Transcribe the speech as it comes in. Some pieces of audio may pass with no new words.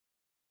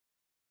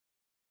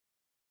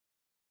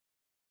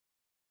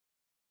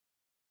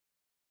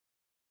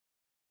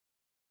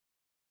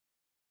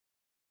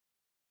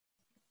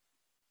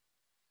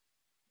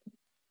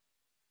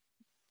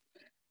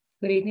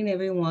Good evening,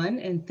 everyone,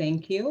 and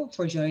thank you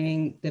for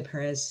joining the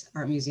Pérez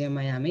Art Museum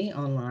Miami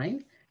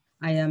online.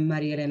 I am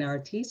María Elena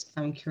Ortiz,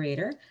 I'm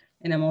curator,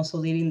 and I'm also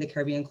leading the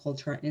Caribbean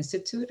Cultural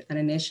Institute, an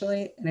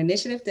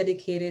initiative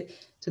dedicated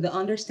to the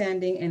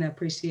understanding and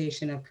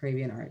appreciation of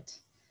Caribbean art.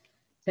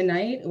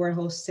 Tonight, we're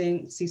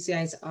hosting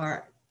CCI's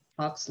Art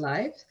Talks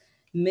Live,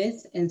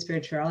 Myth and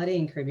Spirituality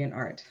in Caribbean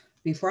Art.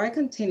 Before I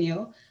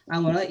continue, I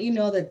want to let you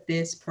know that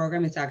this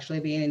program is actually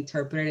being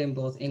interpreted in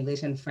both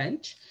English and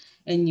French,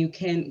 and you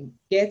can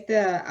get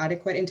the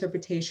adequate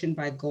interpretation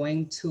by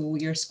going to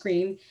your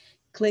screen,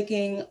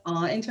 clicking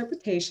on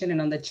interpretation and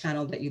on the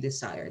channel that you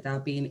desire,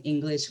 that being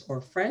English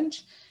or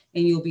French,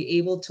 and you'll be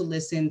able to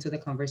listen to the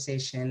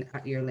conversation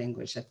at your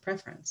language of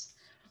preference.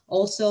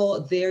 Also,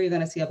 there you're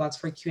going to see a box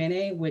for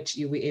Q&A, which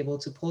you'll be able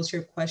to post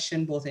your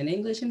question both in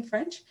English and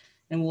French,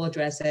 and we'll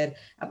address it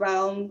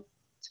around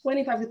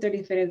 25 to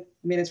 30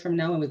 minutes from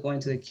now when we go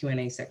into the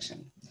Q&A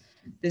section.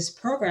 This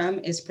program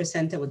is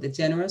presented with the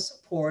generous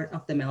support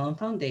of the Mellon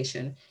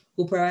Foundation,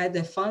 who provide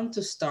the fund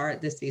to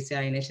start the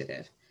CCI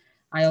initiative.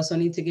 I also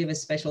need to give a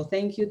special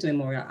thank you to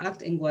Memorial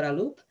Act in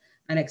Guadalupe,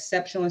 an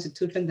exceptional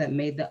institution that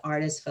made the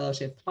Artist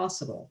Fellowship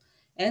possible,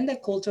 and the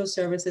Cultural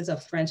Services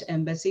of French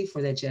Embassy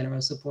for their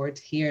generous support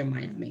here in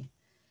Miami.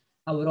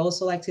 I would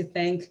also like to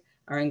thank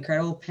our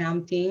incredible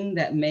PAMM team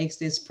that makes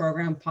this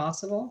program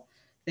possible.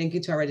 Thank you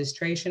to our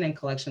registration and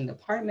collection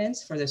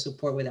departments for their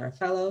support with our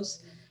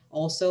fellows.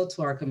 Also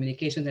to our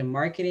communications and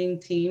marketing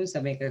teams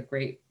that make a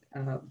great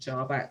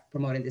job at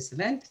promoting this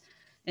event.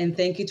 And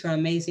thank you to our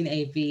amazing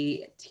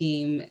AV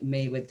team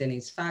made with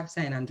Denise Faxa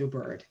and Andrew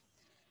Bird.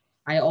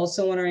 I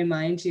also want to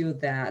remind you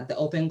that the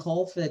open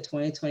call for the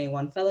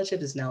 2021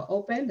 fellowship is now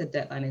open. The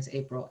deadline is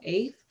April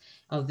 8th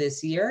of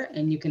this year,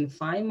 and you can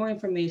find more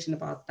information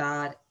about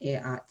that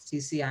at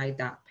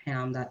cci.pam.org.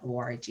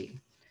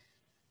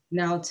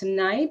 Now,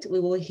 tonight,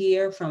 we will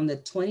hear from the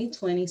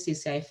 2020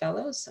 CCI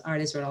Fellows,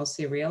 artist Ronald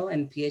Cyrille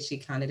and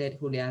PhD candidate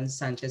Julián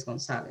Sánchez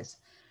González.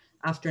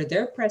 After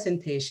their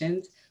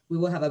presentations, we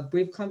will have a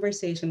brief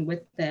conversation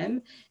with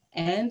them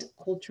and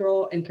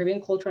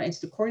Caribbean Cultural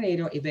Institute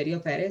Coordinator Iberia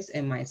Pérez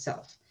and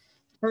myself.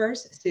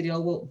 First,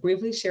 Cyrille will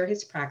briefly share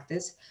his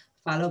practice,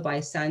 followed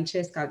by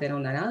Sánchez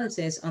Calderon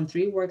analysis on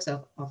 3 works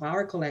of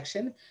our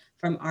collection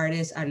from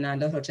artists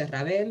Arnaldo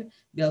Roche-Rabell,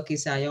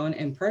 Belkis Ayón,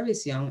 and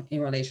Purvis Young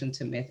in relation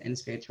to myth and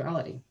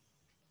spirituality.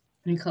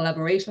 In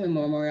collaboration with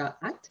Memorial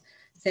Act,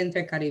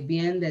 Centre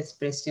Caribbean de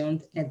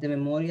Expresión et de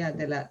Memoria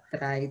de la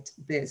Traite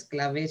de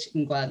Esclavage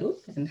in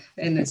Guadeloupe,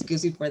 and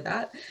excuse me for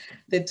that,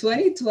 the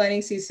 2020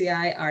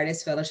 CCI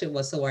Artist Fellowship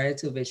was awarded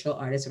to visual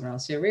artist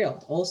Ronald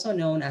Cyrille, also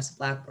known as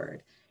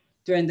Blackbird.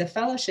 During the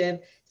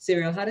fellowship,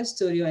 Cyrille had a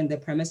studio in the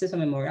premises of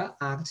Memorial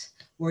Act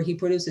where he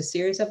produced a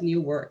series of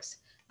new works.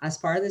 As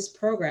part of this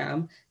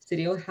program,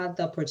 Cyrille had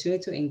the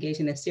opportunity to engage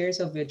in a series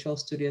of virtual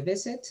studio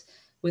visits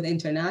with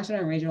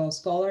international and regional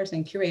scholars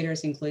and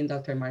curators, including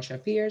Dr. Marsha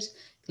Pierce,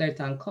 Claire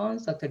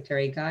Tancons, Dr.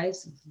 Terry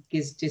Guys,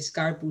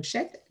 Giscard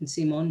Bouchet, and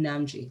Simone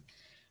Namji.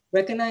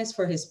 Recognized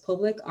for his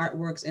public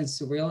artworks and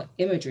surreal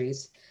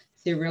imageries,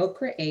 Cyrille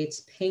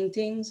creates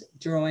paintings,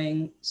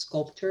 drawings,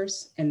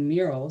 sculptures, and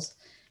murals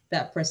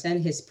that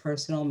present his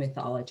personal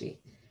mythology.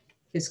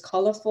 His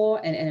colorful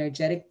and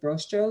energetic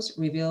brushstrokes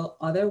reveal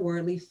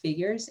otherworldly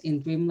figures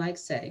in dreamlike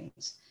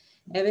settings,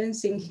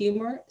 evidencing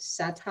humor,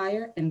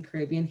 satire, and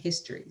Caribbean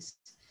histories.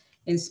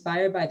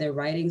 Inspired by the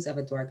writings of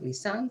Edouard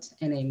Glissant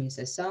and Aimé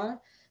Césaire,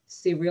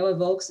 Cyrille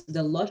evokes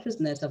the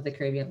lusciousness of the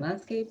Caribbean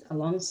landscape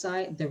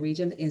alongside the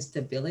region's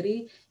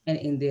instability and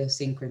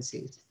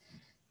idiosyncrasies.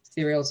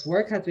 Cyrille's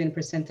work has been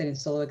presented in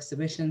solo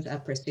exhibitions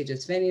at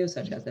prestigious venues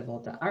such as the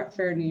Volta Art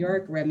Fair, New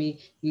York, Remy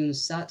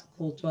Unsat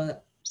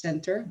Cultural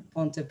Center,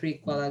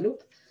 Pontypridd,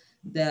 Guadeloupe,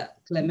 the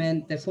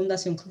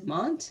Fondation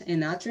Clément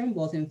and Atrium,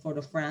 both in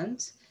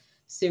Fort-de-France.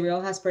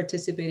 Cyrille has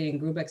participated in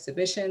group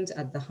exhibitions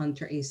at the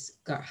Hunter East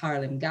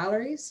Harlem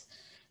Galleries,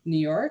 New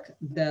York,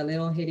 the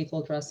Little Haiti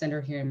Cultural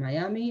Center here in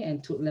Miami,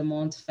 and Tout Le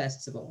Monde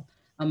Festival,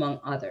 among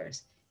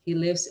others. He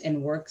lives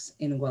and works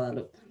in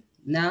Guadeloupe.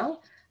 Now,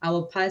 I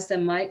will pass the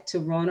mic to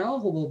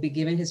Ronald, who will be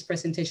giving his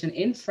presentation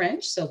in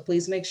French. So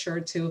please make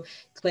sure to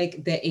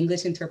click the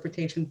English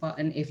interpretation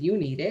button if you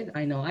need it.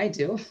 I know I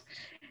do.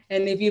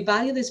 And if you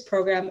value this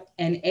program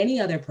and any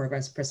other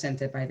programs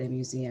presented by the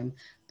museum,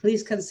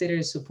 please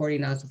consider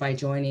supporting us by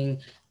joining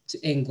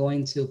and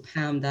going to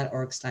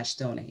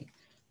pam.org/donate.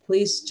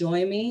 Please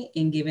join me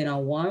in giving a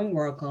warm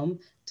welcome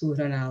to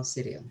Ronald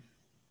Cyrille.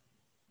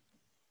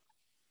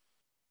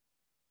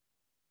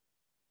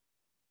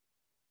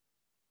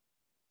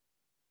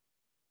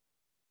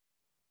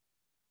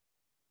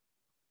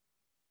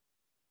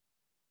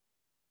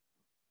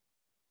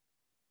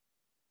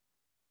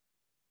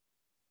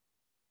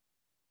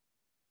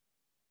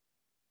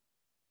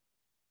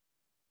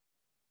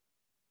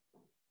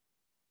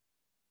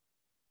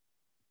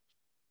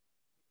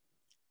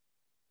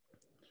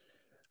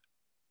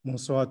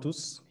 Bonsoir à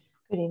tous.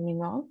 Good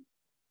evening, all.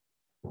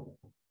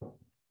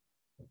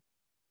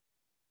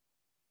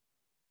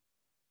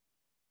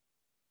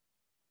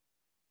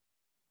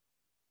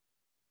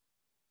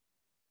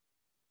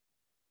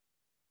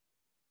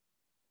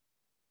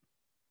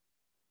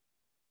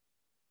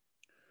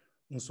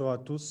 Bonsoir à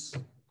tous.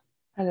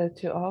 Hello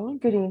to all.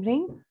 Good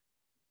evening.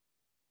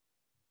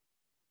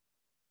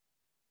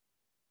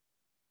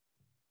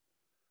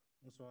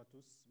 Bonsoir à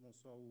tous.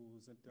 Bonsoir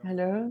aux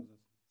Hello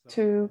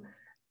to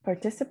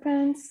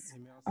participants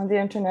on the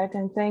internet,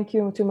 and thank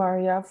you to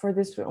Maria for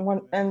this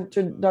one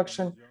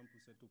introduction.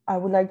 I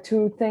would like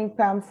to thank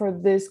PAMM for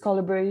this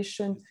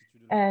collaboration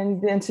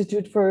and the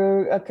Institute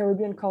for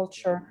Caribbean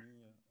Culture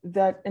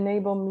that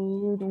enable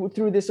me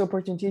through this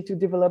opportunity to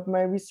develop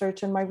my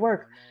research and my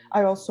work.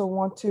 I also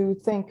want to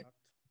thank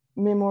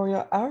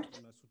Memorial Art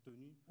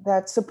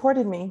that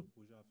supported me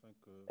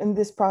in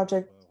this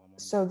project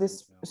so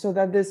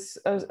that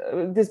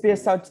this be a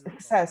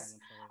success.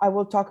 I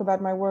will talk about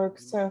my work.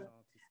 So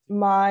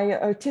my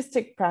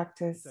artistic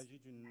practice,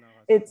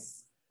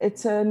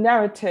 it's a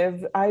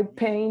narrative. I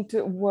paint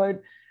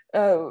what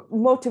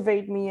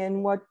motivate me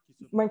and what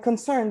my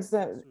concerns,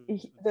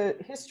 the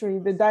history,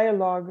 the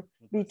dialogue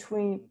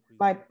between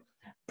my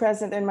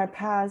present and my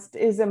past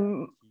is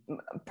a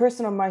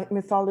personal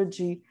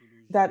mythology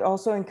that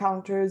also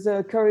encounters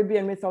a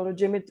Caribbean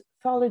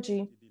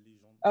mythology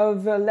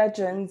of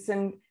legends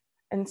and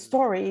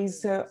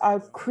stories. I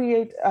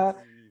create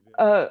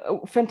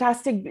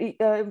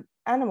fantastic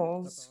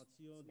animals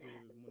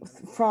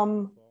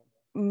from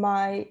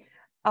my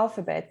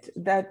alphabet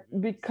that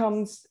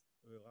becomes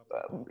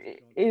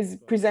is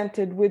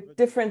presented with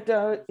different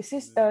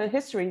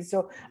histories.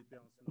 So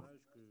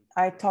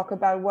I talk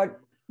about what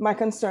my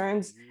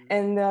concerns,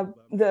 and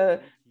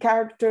the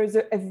characters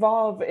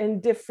evolve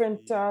in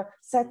different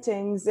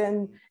settings,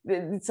 and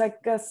it's like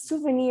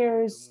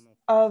souvenirs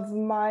of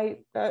my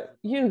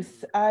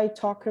youth. I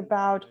talk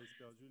about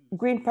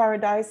Green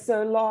Paradise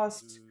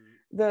Lost,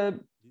 the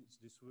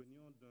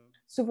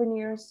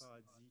souvenirs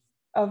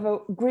of a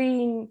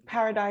green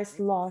paradise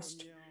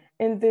lost.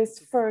 In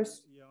this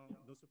first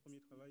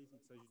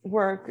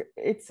work,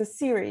 it's a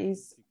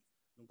series.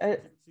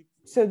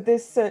 So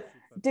this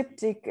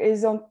diptych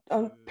is on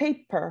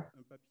paper,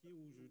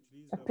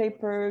 a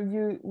paper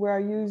where I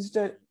used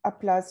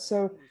aplas.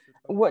 So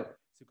what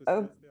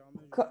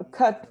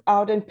cut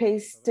out and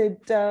pasted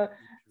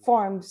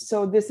forms.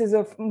 So this is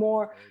a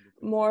more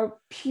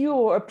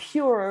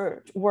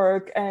pure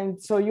work,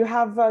 and so you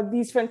have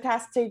these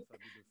fantastic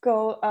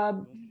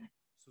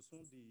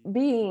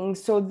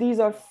beings. So these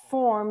are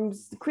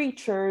forms,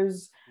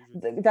 creatures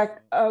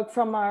that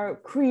from our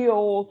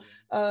Creole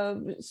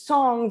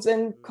songs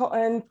and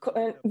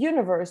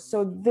universe.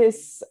 So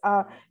this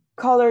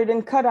colored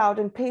and cut out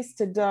and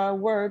pasted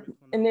work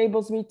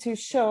enables me to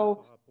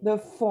show the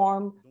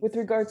form with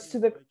regards to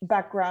the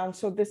background.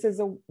 So this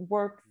is a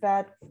work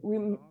that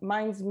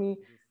reminds me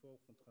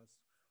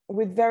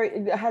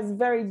it has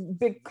very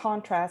big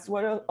contrast.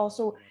 What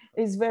also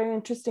is very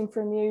interesting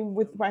for me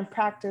with my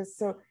practice.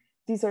 So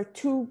these are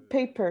two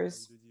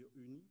papers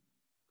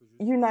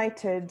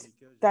united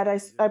that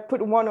I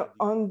put one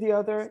on the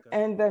other,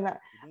 and then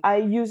I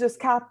use a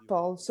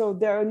scalpel. So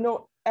there are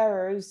no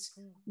errors.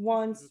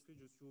 Once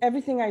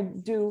everything I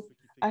do,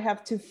 I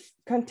have to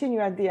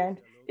continue at the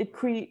end. It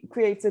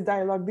creates a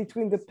dialogue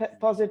between the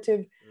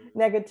positive,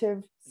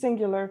 negative,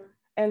 singular,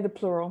 and the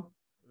plural.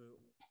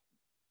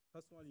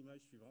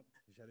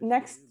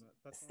 Next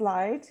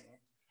slide,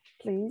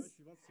 please.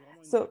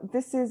 So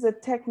this is a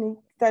technique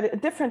a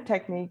different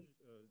technique.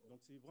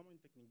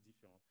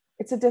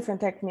 It's a different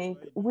technique.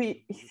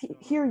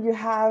 Here you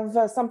have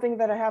something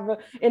that I have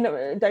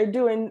that I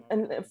do in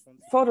a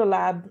photo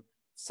lab.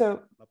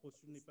 So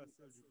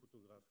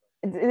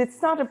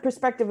it's not a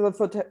perspective of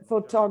the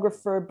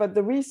photographer, but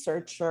the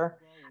researcher.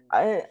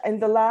 In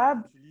the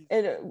lab,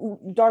 in a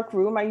dark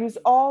room, I use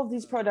all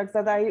these products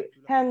that I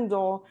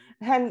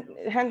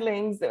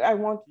handlings that I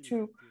want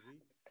to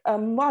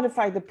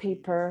modify the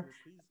paper,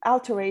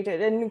 alter it,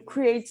 and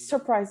create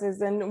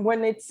surprises. And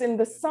when it's in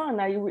the sun,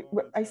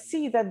 I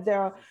see that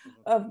there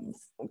are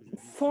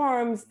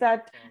forms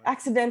that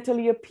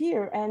accidentally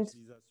appear, and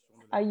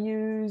I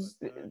use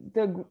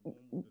the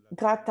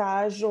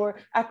grattage or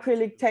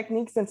acrylic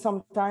techniques, and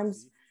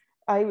sometimes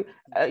I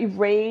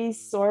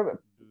erase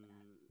or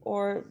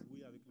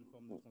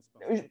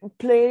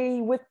play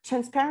with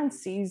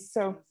transparencies.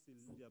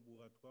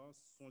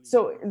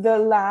 So the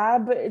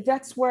lab,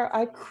 that's where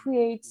I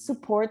create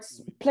supports,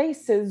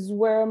 places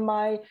where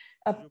my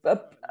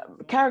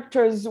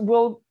characters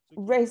will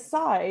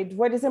reside.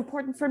 What is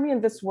important for me in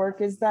this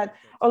work is that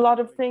a lot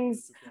of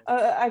things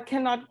I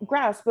cannot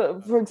grasp.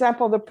 For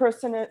example, the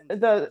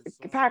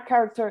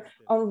character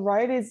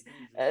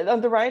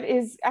on the right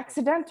is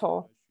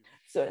accidental.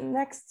 So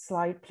next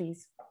slide,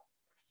 please.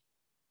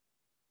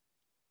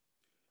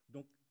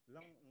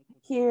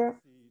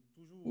 Here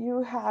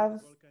you have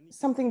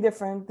something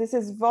different. This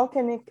is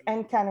volcanic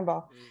and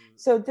cannibal.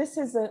 So this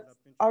is an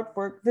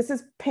artwork. This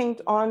is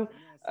paint on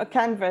a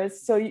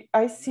canvas. So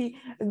I see,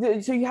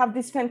 so you have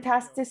this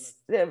fantastic,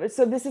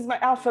 so this is my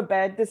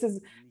alphabet. This is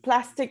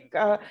plastic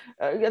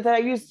that I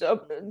used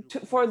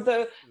for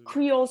the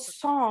Creole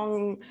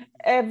song.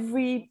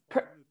 Every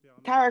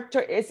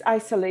character is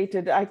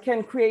isolated. I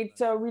can create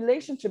a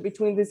relationship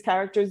between these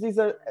characters. These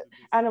are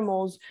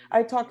animals.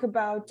 I talk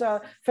about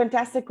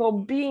fantastical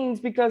beings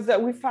because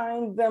we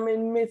find them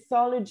in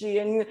mythology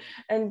and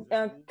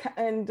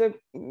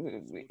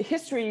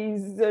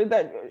histories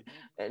that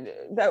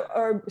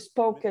are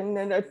spoken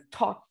and are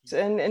talked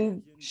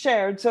and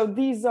shared. So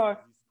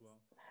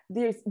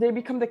they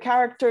become the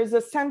characters,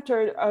 the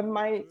center of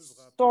my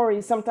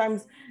story.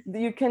 Sometimes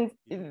these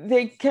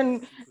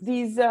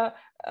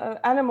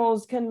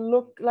animals can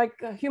look like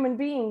human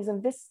beings,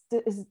 and this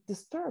is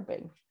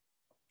disturbing.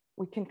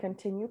 We can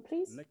continue,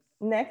 please.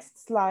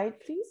 Next slide,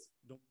 please.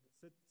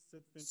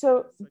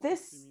 So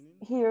this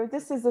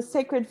is a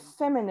sacred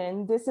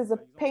feminine. This is a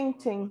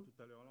painting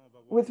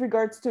with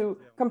regards to,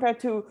 compared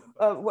to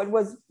what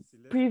was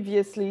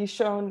previously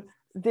shown.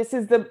 This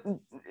is the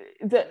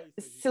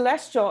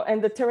celestial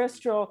and the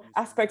terrestrial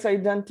aspects are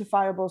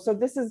identifiable. So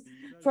this is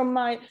from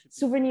my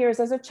souvenirs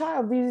as a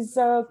child.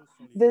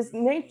 This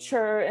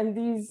nature and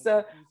these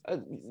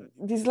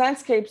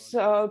landscapes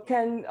are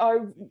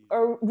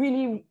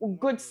really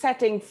good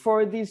setting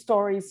for these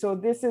stories. So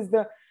this is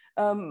the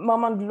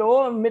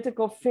Mamandlo,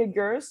 mythical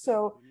figures.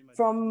 So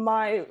from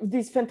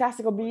these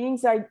fantastical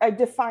beings, I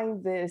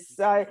define this.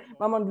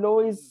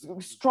 Mamandlo is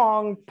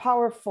strong,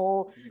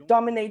 powerful,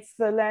 dominates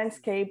the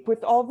landscape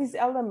with all these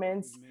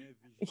elements,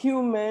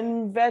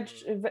 human,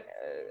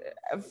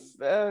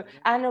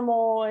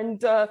 animal,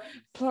 and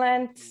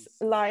plants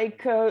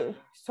like,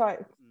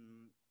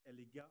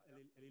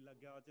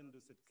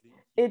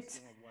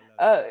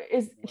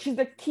 she's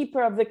the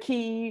keeper of the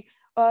key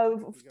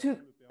to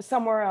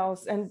somewhere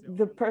else, and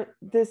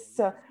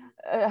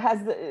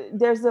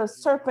there's a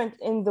serpent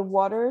in the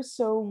water,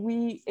 so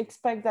we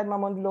expect that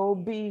Mamandlo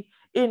be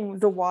in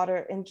the water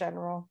in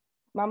general.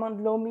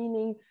 Mamandlo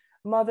meaning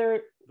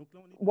mother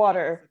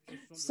water.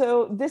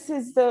 So this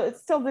is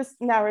still this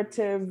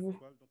narrative.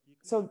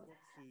 So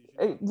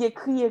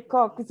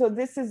so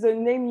this is a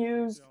name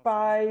used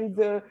by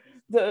the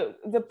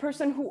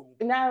person who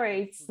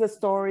narrates the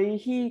story.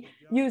 He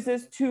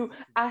uses to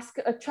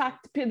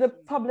attract the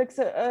public's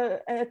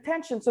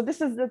attention. So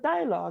this is the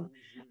dialogue.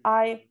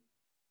 I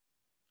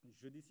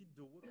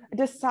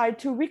decide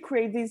to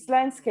recreate these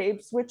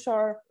landscapes, which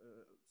are,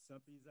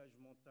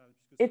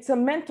 it's a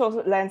mental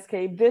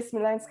landscape. This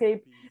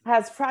landscape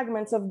has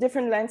fragments of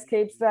different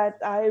landscapes that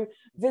I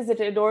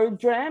visited or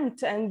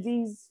dreamt, and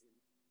these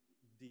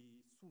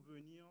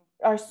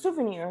are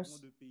souvenirs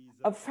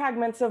of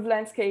fragments of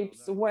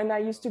landscapes when I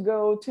used to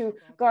go to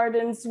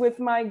gardens with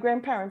my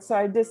grandparents. So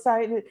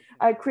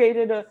I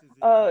created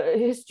a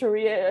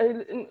history,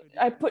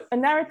 I put a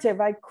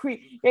narrative, I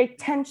create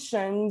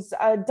tensions,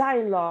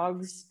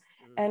 dialogues,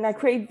 and I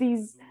create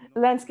these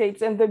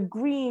landscapes, and the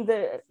green,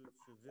 the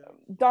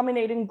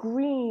dominating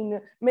green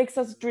makes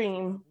us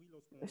dream.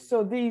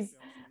 So these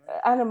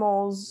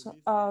animals,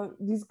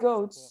 these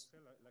goats,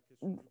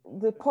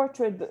 the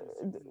portrait,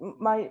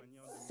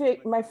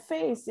 my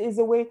face is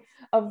a way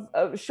of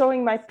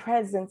showing my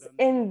presence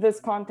in this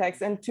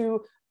context and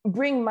to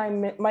bring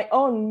my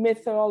own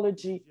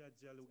mythology,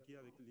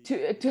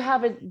 to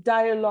have a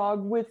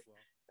dialogue with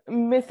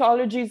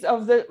mythologies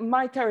of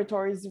my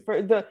territories.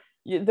 For the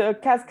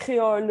Case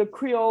Creole, the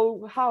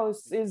Creole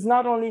house is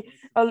not only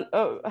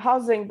a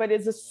housing, but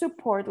it's a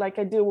support, like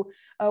I do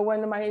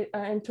one of my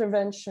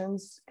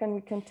interventions. Can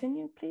we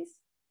continue, please?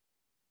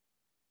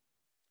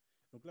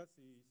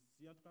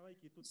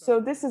 So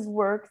this is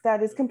work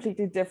that is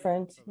completely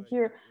different.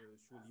 Here,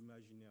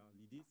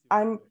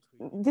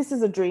 this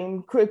is a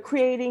dream,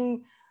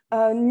 creating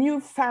a new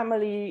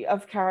family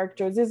of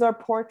characters. These are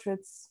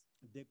portraits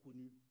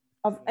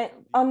of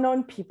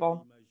unknown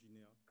people,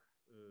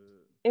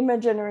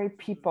 imaginary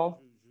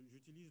people.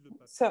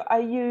 So I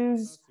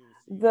use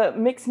the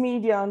mixed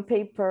media on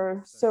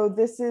paper. So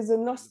this is a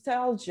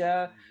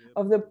nostalgia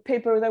of the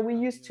paper that we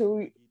used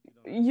to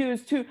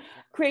use to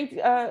create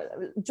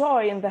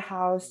joy in the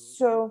house.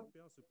 So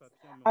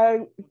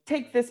I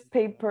take this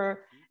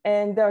paper,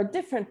 and there are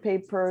different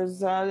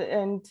papers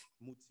and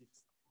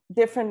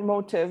different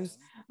motives.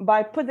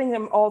 By putting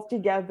them all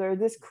together,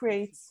 this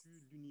creates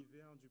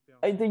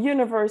the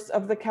universe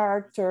of the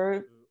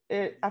character.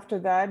 After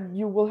that,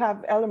 you will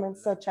have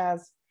elements such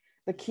as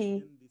the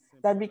key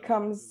that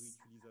becomes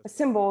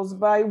symbols.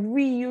 By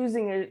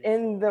reusing it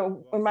in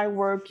my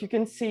work, you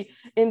can see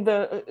in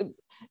the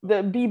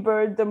bee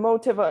bird, the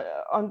motive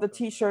on the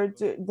t-shirt,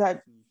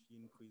 that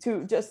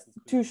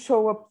to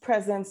show a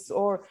presence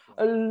or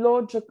a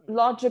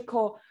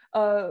logical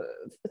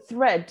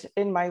thread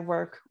in my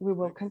work. We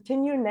will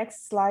continue.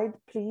 Next slide,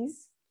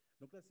 please.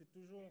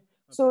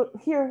 So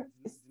here,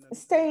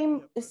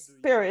 same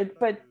spirit,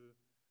 but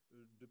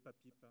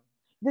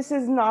this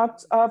is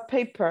not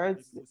paper.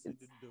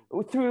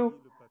 Through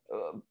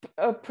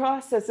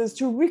processes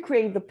to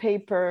recreate the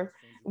paper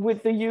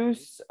with the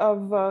use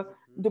of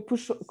the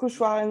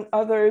Couchoir and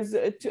others,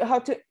 how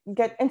to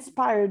get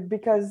inspired,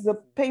 because the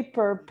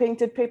paper,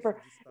 painted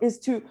paper, is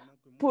to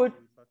put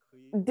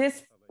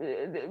this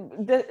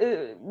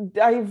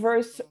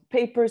diverse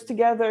papers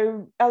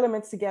together,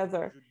 elements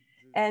together.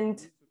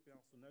 And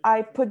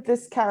I put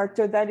this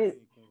character that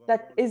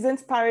is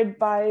inspired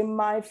by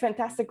my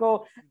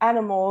fantastical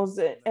animals,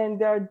 and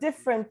there are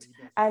different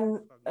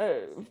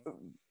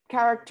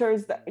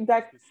characters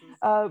that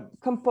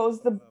compose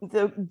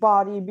the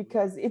body,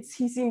 because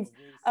he seems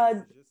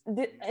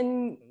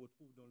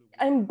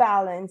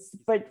imbalanced,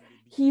 but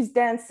he's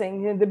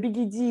dancing, the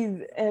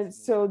biggie, and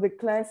so the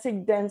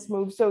classic dance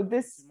move. So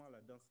this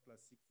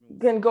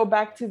can go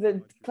back to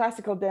the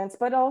classical dance,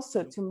 but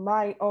also to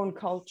my own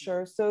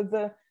culture. So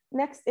the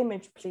next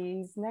image,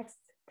 please. Next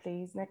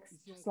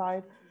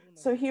slide.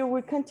 So here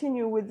we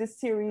continue with this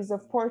series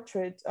of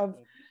portraits of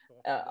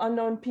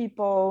unknown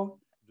people,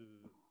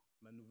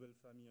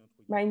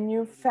 my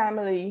new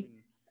family,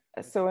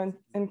 so in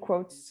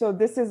quotes. So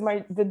this is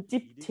the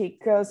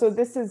diptyque. So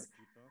this is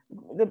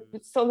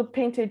the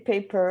painted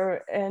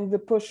paper and the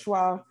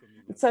pochoir,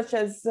 such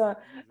as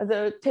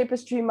the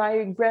tapestry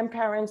my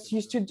grandparents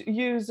used to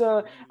use.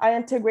 I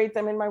integrate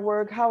them in my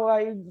work.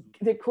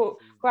 They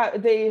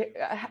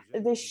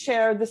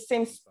share the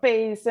same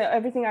space.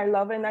 Everything I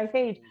love and I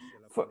hate.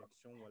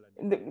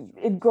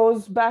 It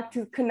goes back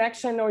to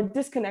connection or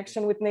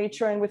disconnection with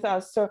nature and with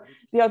us. So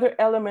the other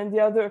element,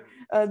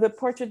 the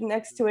portrait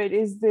next to it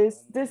is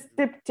this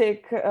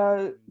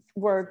diptych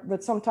work,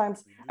 but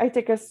sometimes I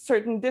take a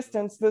certain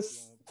distance.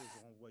 This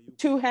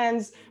two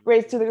hands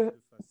raised to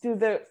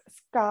the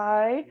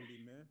sky,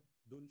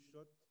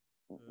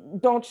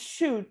 don't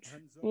shoot,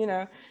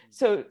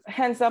 so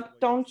hands up,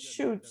 don't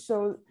shoot.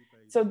 So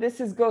this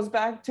goes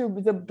back to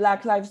the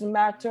Black Lives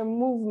Matter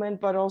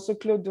movement, but also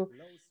Clodo.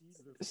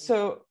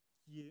 So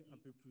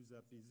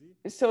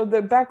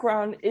the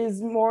background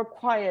is more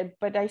quiet,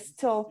 but I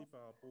still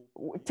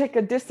take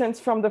a distance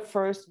from the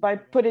first by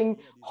putting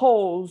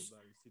holes.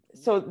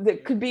 So there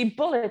could be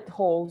bullet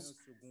holes,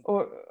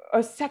 or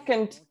a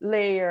second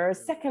layer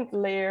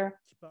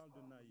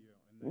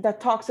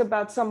that talks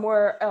about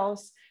somewhere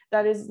else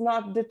that is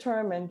not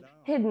determined,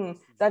 hidden,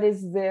 that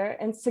is there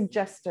and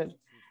suggested.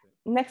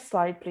 Next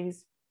slide,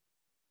 please.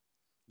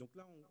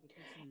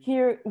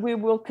 Here we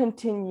will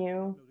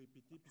continue.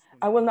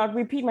 I will not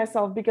repeat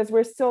myself because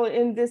we're still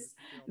in in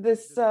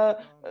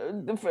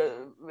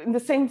the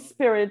same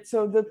spirit.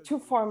 So the two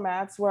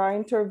formats where I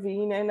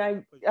intervene and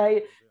I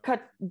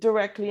cut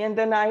directly, and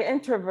then I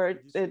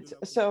introvert it.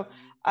 So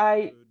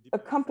I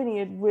accompany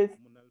it with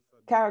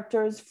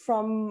characters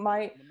from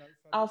my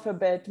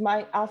alphabet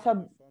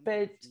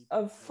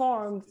of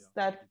forms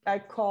that I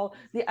call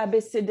the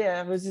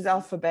abécédaire, which is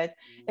alphabet,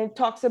 and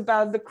talks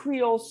about the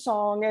Creole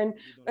song and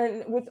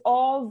with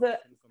all the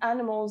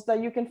animals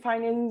that you can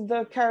find in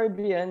the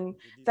Caribbean,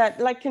 that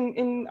like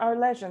in our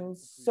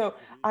legends. So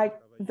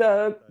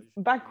the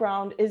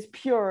background is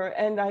pure,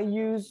 and I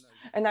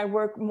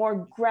work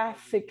more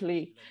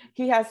graphically.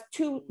 He has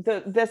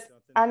this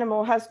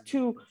animal has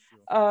two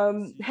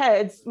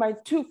heads, my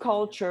two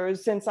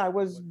cultures, since I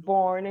was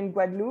born in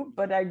Guadeloupe,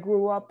 but I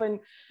grew up in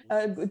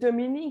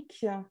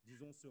Dominique.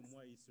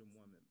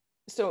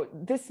 So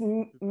this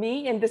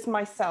me and this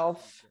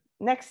myself.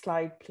 Next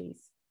slide,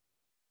 please.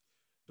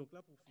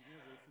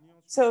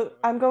 So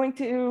I'm going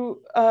to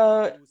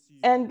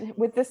end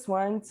with this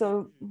one.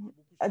 So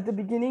at the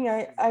beginning,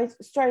 I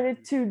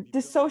started to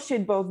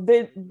dissociate both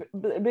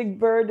Big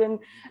Bird and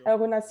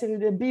Ronald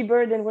Cyrille. Bee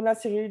Bird and Ronald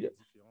Cyrille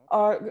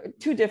are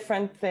two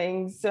different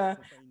things,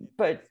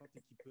 but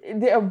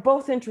they are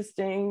both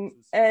interesting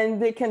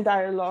and they can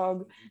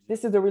dialogue.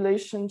 This is the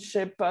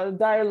relationship,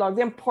 dialogue,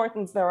 the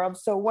importance thereof.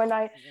 So when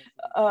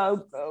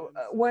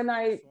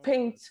I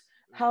paint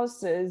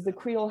houses, the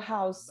Creole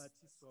house,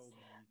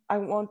 I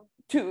want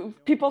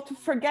people to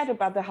forget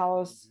about the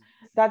house,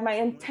 that my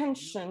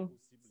intention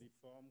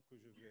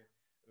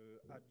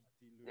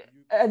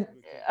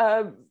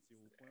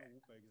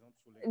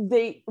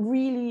they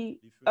really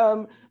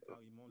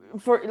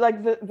for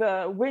like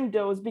the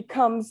windows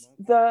becomes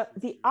the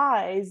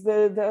eyes,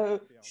 the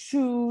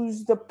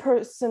shoes, the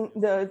person,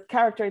 the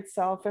character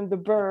itself, and the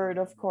bird,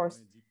 of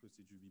course,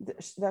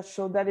 that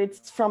show that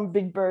it's from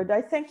Big Bird.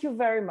 I thank you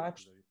very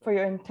much for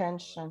your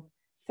intention.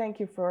 Thank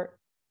you for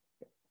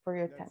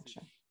your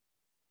attention.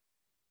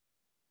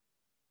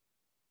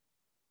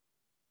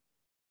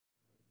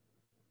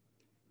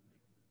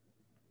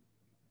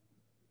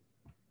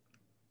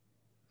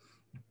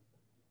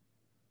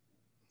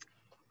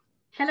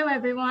 Hello,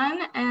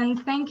 everyone,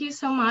 and thank you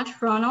so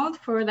much, Ronald,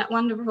 for that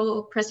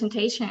wonderful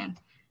presentation.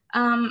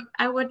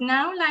 I would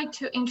now like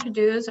to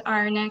introduce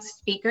our next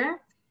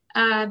speaker,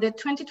 the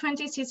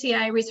 2020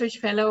 CCI Research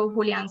Fellow,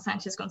 Julián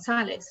Sánchez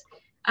González.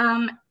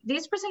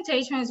 This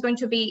presentation is going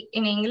to be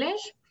in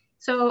English,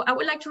 so I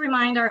would like to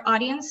remind our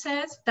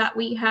audiences that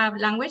we have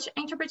language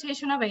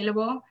interpretation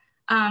available.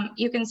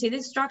 You can see the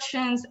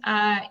instructions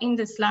in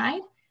the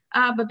slide.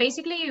 But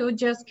basically, you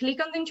just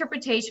click on the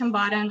interpretation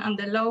button on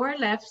the lower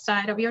left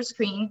side of your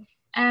screen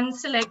and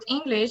select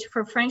English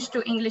for French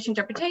to English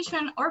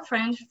interpretation or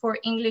French for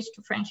English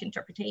to French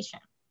interpretation.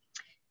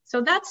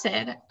 So that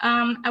said,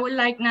 I would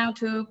like now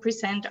to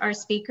present our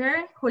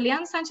speaker.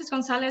 Julián Sánchez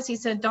González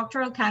is a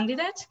doctoral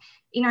candidate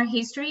in art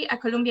history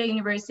at Columbia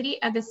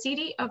University at the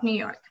City of New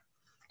York.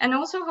 and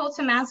also holds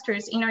a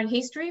master's in art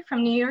history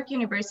from New York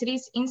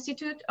University's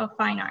Institute of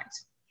Fine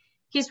Arts.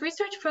 His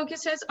research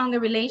focuses on the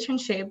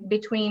relationship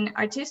between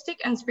artistic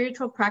and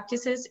spiritual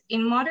practices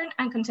in modern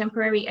and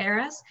contemporary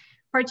eras,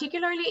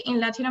 particularly in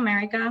Latin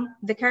America,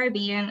 the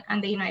Caribbean,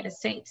 and the United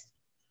States.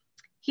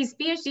 His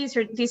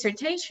PhD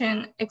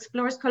dissertation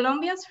explores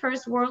Colombia's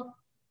first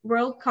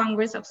World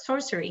Congress of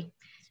Sorcery,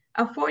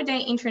 a 4-day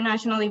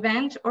international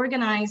event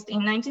organized in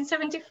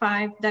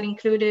 1975 that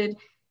included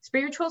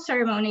spiritual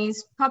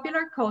ceremonies,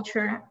 popular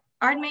culture,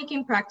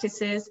 art-making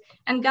practices,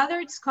 and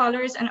gathered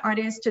scholars and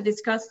artists to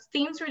discuss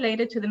themes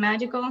related to the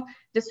magical,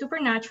 the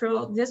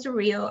supernatural, the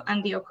surreal,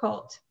 and the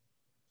occult.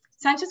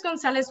 Sánchez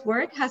González's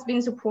work has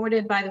been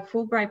supported by the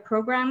Fulbright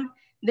Program,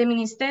 the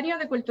Ministerio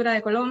de Cultura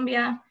de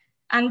Colombia,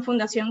 and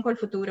Fundación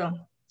Colfuturo.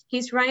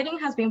 His writing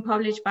has been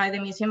published by the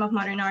Museum of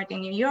Modern Art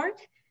in New York,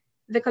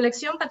 the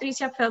Colección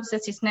Patricia Phelps de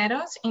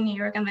Cisneros in New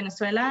York and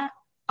Venezuela,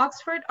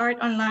 Oxford Art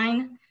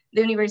Online,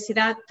 the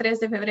Universidad 3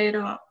 de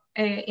Febrero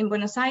in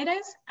Buenos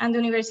Aires, and the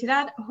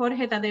Universidad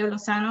Jorge Tadeo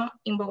Lozano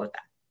in Bogotá.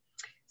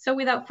 So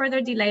without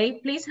further delay,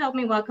 please help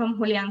me welcome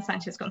Julián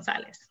Sánchez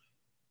González.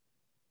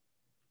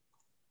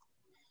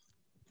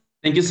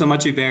 Thank you so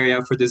much,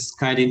 Iberia, for this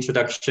kind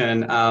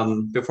introduction.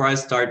 Before I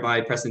start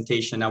my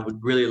presentation, I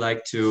would really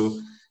like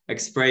to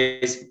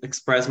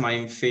express my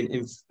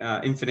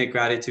infinite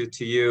gratitude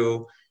to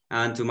you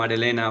and to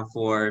Elena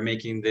for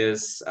making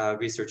this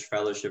research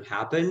fellowship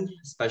happen,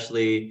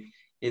 especially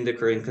in the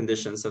current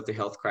conditions of the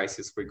health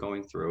crisis we're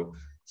going through.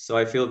 So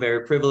I feel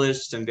very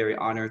privileged and very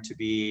honored to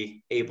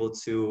be able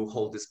to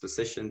hold this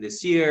position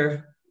this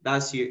year,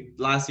 last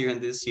year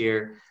and this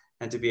year,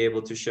 and to be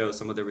able to show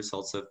some of the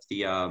results of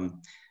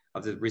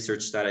the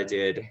research that I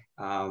did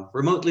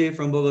remotely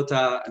from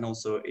Bogota and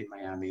also in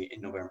Miami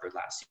in November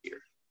last year.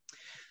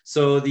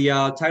 So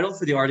the title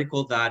for the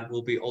article that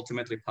will be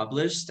ultimately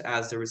published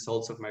as the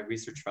results of my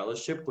research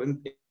fellowship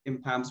in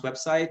PAMM's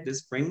website this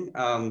spring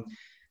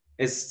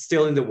is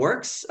still in the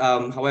works.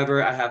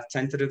 However, I have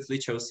tentatively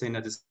chosen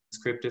a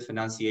descriptive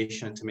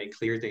enunciation to make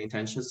clear the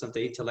intentions of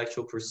the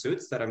intellectual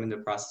pursuits that I'm in the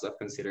process of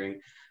considering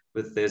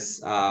with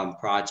this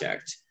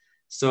project.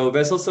 So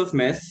Vessels of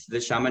Myth, the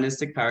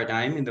shamanistic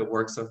paradigm in the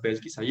works of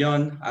Belkis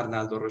Ayón,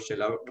 Arnaldo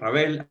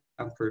Roche-Rabell,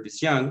 and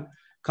Purvis Young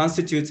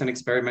constitutes an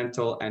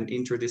experimental and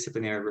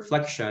interdisciplinary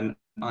reflection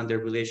on the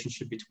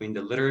relationship between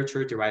the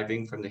literature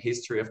deriving from the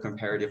history of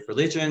comparative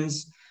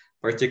religions,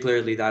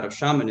 particularly that of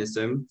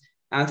shamanism,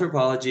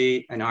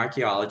 anthropology and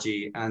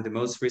archaeology, and the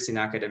most recent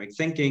academic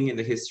thinking in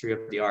the history of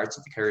the arts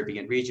of the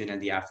Caribbean region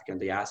and the African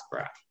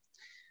diaspora.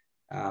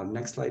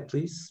 Next slide,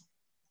 please.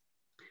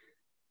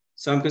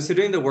 So I'm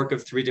considering the work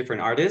of 3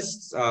 different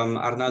artists,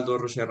 Arnaldo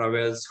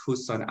Roche-Rabell's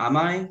Whose Son Am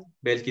I?,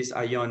 Belkis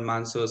Ayón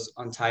Manso's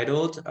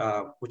Untitled,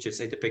 which is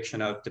a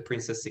depiction of the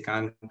Princess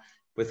Sican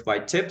with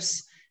white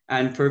tips,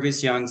 and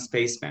Purvis Young's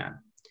Spaceman.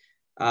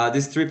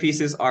 These 3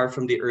 pieces are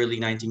from the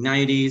early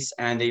 1990s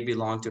and they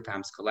belong to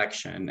PAMM's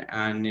collection.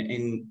 And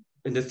in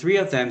the 3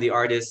 of them, the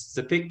artists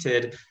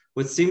depicted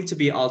what seemed to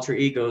be alter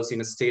egos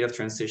in a state of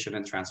transition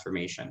and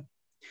transformation.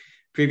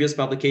 Previous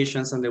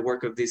publications on the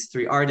work of these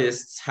 3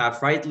 artists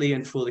have rightly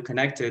and fully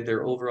connected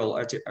their overall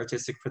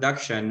artistic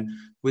production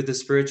with the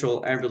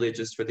spiritual and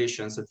religious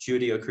traditions of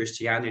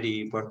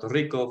Judeo-Christianity in Puerto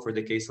Rico for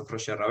the case of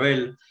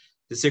Roche-Rabell,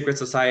 the Secret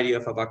Society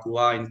of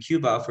Abacua in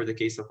Cuba for the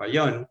case of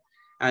Ayón,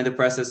 and the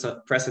presence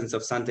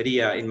of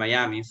Santeria in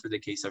Miami for the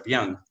case of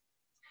Young.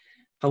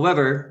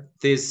 However,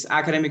 these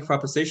academic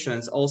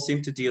propositions all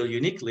seem to deal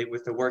uniquely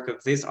with the work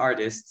of these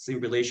artists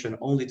in relation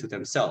only to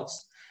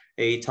themselves,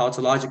 a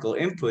tautological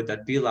input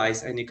that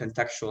belies any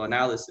contextual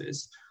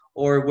analysis,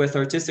 or with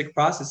artistic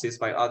processes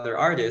by other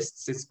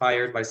artists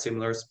inspired by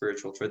similar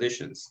spiritual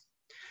traditions.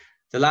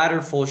 The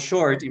latter falls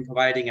short in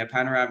providing a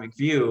panoramic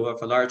view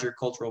of a larger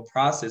cultural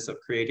process of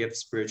creative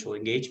spiritual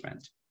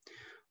engagement.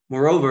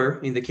 Moreover,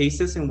 in the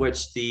cases in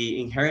which the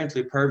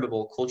inherently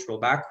permeable cultural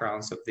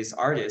backgrounds of these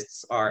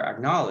artists are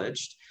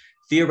acknowledged,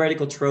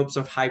 theoretical tropes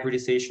of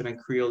hybridization and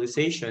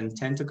creolization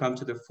tend to come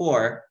to the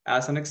fore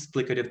as an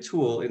explicative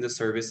tool in the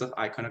service of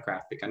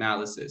iconographic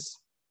analysis.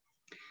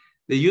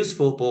 The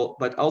useful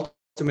but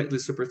ultimately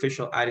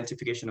superficial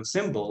identification of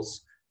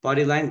symbols,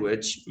 body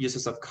language,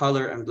 uses of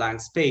color and blank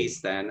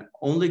space then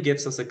only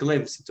gives us a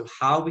glimpse into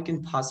how we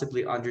can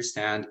possibly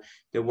understand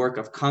the work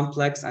of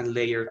complex and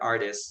layered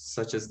artists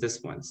such as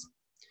this ones.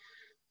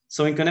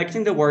 So in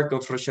connecting the work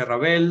of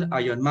Roche-Rabell,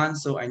 Ayón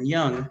Manso, and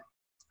Young,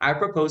 I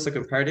propose a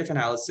comparative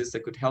analysis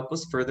that could help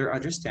us further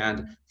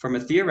understand from a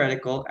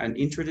theoretical and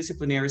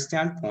interdisciplinary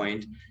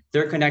standpoint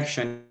their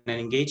connection and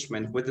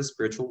engagement with the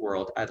spiritual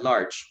world at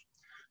large.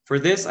 For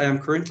this, I am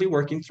currently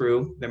working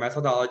through the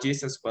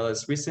methodologies as well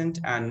as recent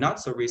and not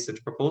so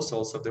recent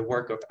proposals of the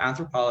work of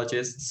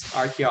anthropologists,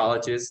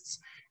 archaeologists,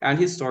 and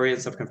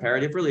historians of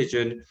comparative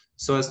religion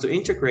so as to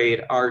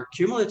integrate our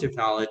cumulative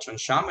knowledge on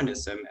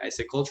shamanism as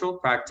a cultural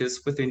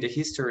practice within the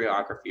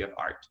historiography of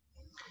art.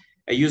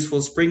 A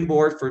useful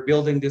springboard for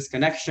building this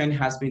connection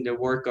has been the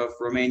work of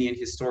Romanian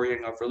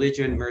historian of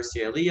religion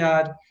Mircea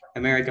Eliade,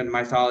 American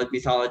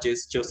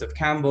mythologist Joseph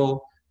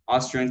Campbell,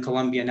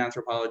 Austrian-Colombian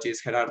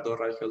anthropologist Gerardo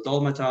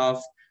Reichel-Dolmatov,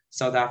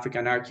 South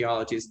African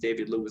archaeologist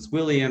David Lewis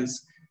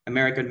Williams,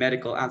 American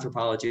medical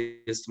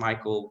anthropologist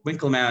Michael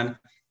Winkelmann,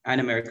 and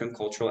American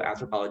cultural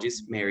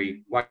anthropologist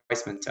Mary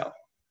Weismantel.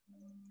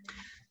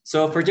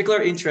 So of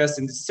particular interest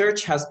in the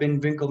search has been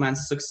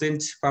Winkelmann's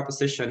succinct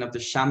proposition of the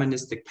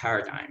shamanistic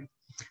paradigm,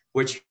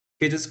 which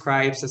he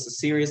describes as a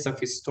series of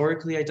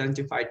historically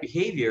identified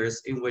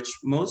behaviors in which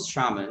most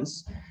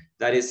shamans,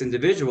 that is,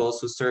 individuals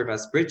who serve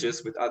as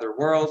bridges with other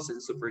worlds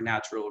and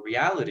supernatural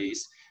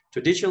realities,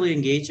 traditionally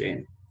engage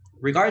in,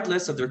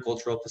 regardless of their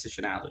cultural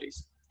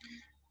positionalities.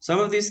 Some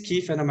of these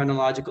key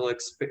phenomenological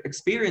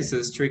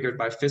experiences triggered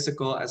by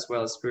physical as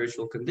well as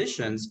spiritual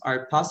conditions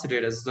are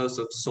posited as those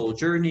of soul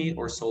journey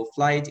or soul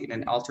flight in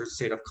an altered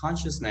state of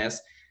consciousness,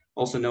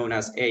 also known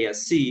as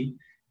ASC,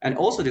 and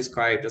also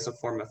described as a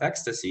form of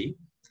ecstasy,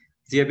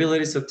 the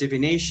abilities of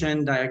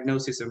divination,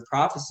 diagnosis, and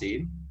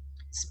prophecy,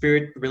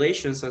 spirit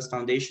relations as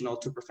foundational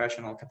to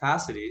professional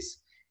capacities,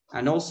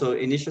 and also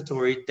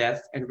initiatory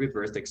death and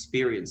rebirth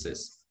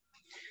experiences.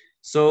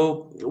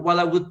 So while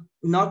I would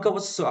not go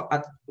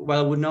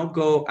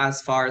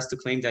as far as to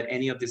claim that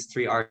any of these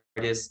three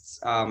artists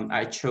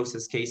I chose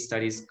as case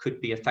studies could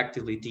be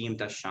effectively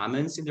deemed as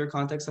shamans in their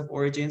context of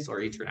origins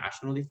or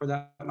internationally for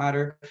that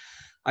matter,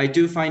 I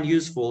do find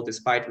useful,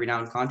 despite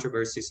renowned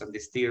controversies on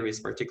these theories,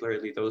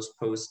 particularly those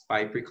posed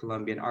by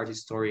pre-Columbian art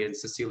historian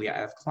Cecilia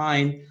F.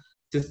 Klein,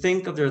 to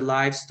think of their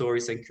life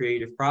stories and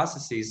creative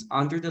processes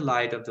under the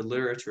light of the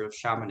literature of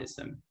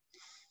shamanism.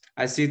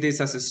 I see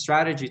this as a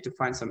strategy to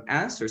find some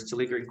answers to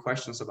lingering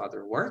questions about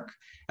their work,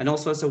 and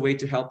also as a way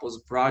to help us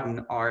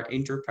broaden our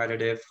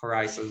interpretative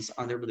horizons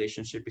on the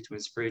relationship between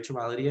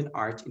spirituality and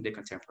art in the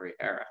contemporary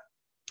era.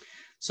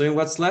 So in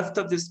what's left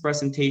of this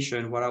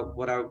presentation, what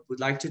I would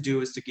like to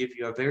do is to give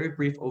you a very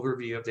brief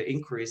overview of the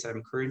inquiries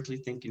I'm currently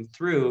thinking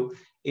through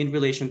in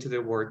relation to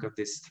the work of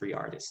these three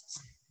artists.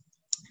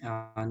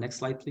 Next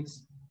slide,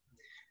 please.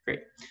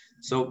 Great.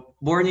 So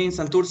born in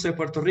Santurce,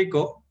 Puerto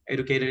Rico,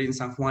 educated in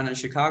San Juan and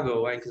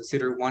Chicago, and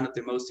considered one of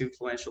the most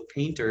influential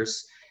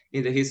painters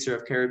in the history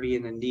of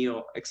Caribbean and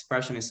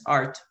neo-expressionist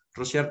art,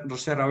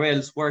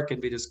 Roche-Rabell's work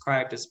can be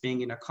described as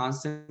being in a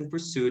constant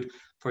pursuit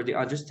for the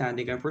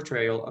understanding and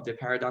portrayal of the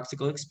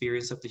paradoxical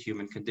experience of the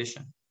human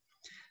condition.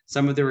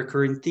 Some of the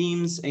recurring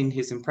themes in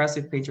his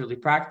impressive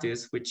painterly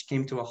practice, which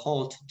came to a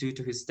halt due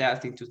to his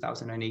death in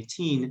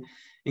 2018,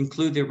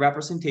 include the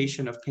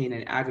representation of pain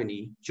and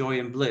agony, joy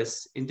and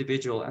bliss,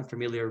 individual and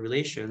familiar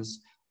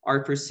relations,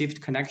 our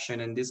perceived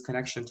connection and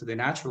disconnection to the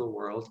natural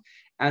world,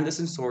 and the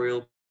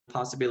sensorial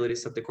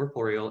possibilities of the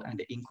corporeal and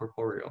the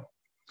incorporeal.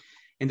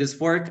 In this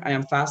work, I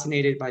am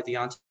fascinated by the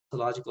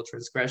ontological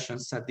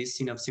transgressions that this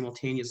scene of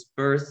simultaneous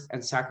birth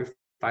and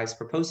sacrifice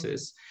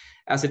proposes,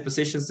 as it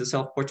positions the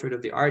self-portrait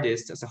of the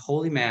artist as a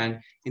holy man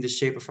in the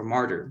shape of a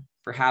martyr,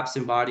 perhaps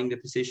embodying the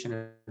position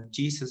of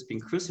Jesus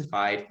being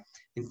crucified.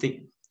 In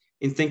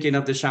thinking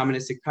of the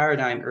shamanistic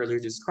paradigm earlier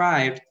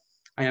described,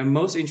 I am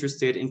most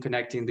interested in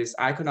connecting this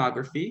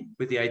iconography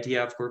with the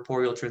idea of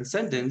corporeal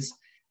transcendence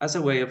as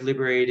a way of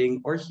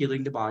liberating or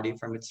healing the body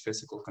from its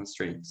physical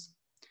constraints.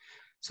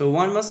 So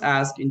one must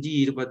ask,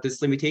 indeed, what these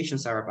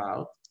limitations are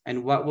about,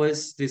 and what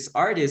was this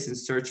artist in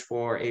search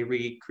for a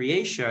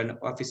recreation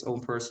of his own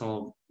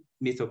personal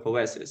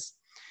mythopoesis,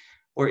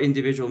 or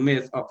individual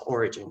myth of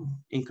origin,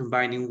 in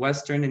combining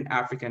Western and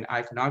African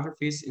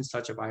iconographies in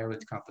such a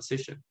violent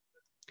composition.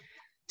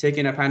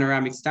 Taking a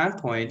panoramic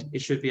standpoint,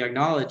 it should be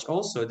acknowledged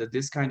also that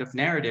this kind of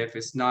narrative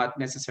is not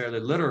necessarily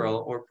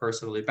literal or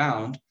personally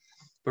bound,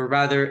 but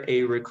rather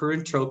a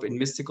recurrent trope in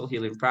mystical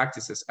healing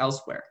practices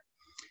elsewhere.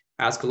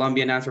 As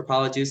Colombian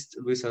anthropologist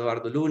Luis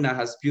Eduardo Luna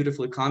has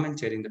beautifully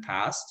commented in the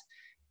past,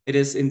 it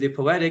is in the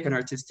poetic and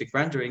artistic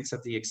renderings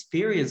of the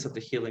experience of the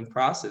healing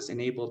process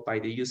enabled by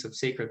the use of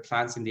sacred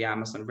plants in the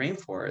Amazon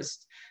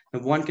rainforest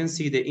that one can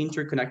see the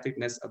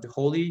interconnectedness of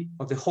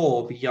the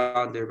whole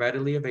beyond the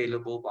readily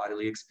available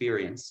bodily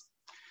experience.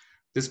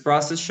 This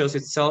process shows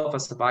itself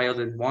as a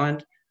violent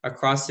one, a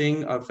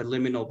crossing of a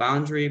liminal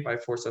boundary by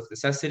force of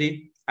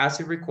necessity,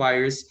 as it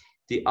requires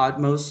the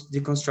utmost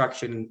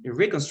deconstruction and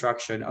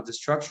reconstruction of the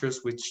structures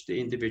which the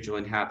individual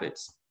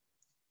inhabits.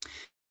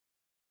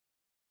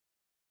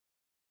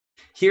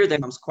 Here, then,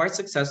 becomes quite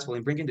successful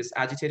in bringing this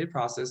agitated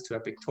process to a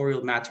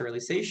pictorial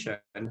materialization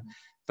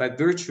by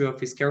virtue of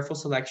his careful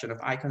selection of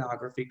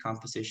iconography,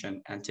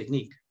 composition, and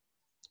technique.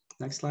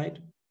 Next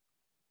slide.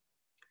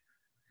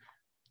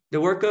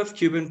 The work of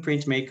Cuban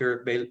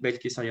printmaker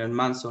Belkis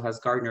Ayón has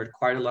garnered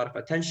quite a lot of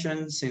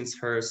attention since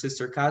her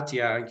sister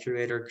Katia and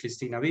curator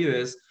Cristina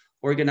Vives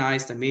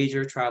organized a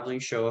major traveling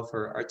show of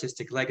her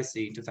artistic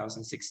legacy in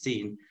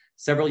 2016,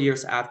 several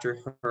years after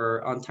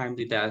her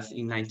untimely death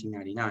in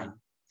 1999.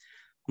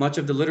 Much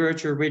of the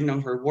literature written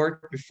on her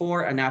work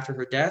before and after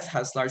her death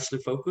has largely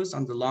focused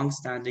on the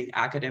long-standing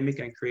academic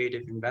and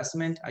creative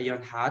investment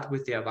Ayón had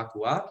with the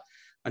Abakua,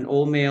 an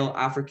all-male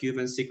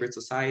Afro-Cuban secret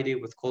society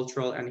with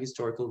cultural and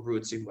historical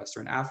roots in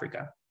Western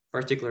Africa,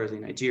 particularly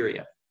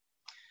Nigeria.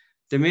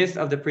 The myth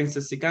of the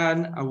Princess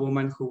Sigan, a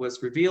woman who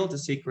was revealed the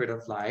secret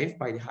of life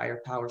by the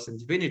higher powers and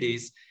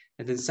divinities,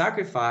 and then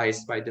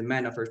sacrificed by the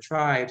men of her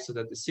tribe so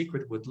that the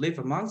secret would live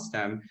amongst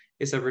them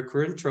is a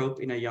recurrent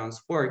trope in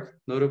Ayón's work,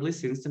 notably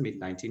since the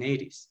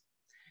mid-1980s.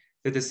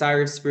 The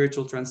desire of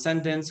spiritual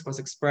transcendence was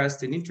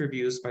expressed in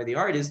interviews by the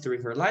artist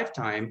during her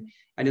lifetime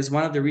and is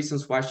one of the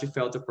reasons why she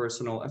felt a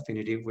personal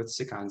affinity with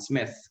Sican's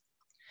myth.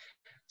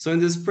 So in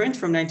this print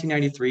from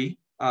 1993,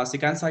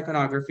 Sican's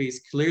iconography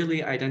is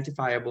clearly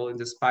identifiable in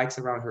the spikes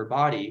around her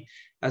body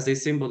as they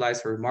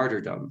symbolize her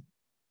martyrdom.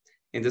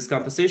 In this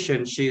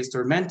composition, she is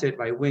tormented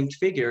by winged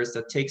figures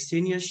that take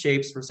sinuous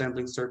shapes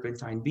resembling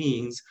serpentine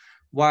beings,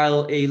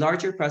 while a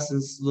larger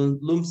presence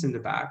looms in the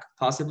back,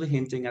 possibly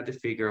hinting at the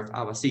figure of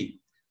Abasi,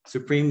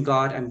 supreme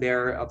god and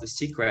bearer of the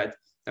secret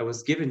that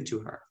was given to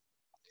her.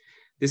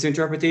 This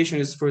interpretation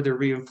is further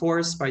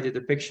reinforced by the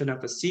depiction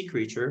of a sea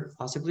creature,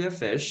 possibly a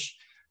fish,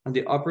 on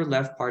the upper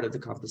left part of the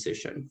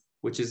composition,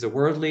 which is the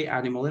worldly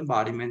animal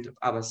embodiment of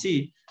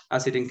Abasi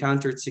as it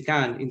encountered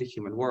Sican in the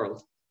human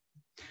world.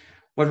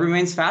 What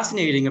remains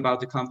fascinating about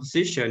the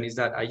composition is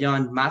that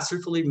Ayón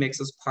masterfully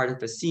makes us part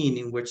of a scene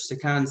in which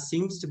Sican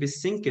seems to be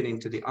sinking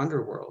into the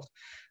underworld,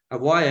 a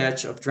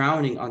voyage of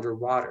drowning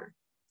underwater.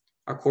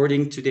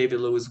 According to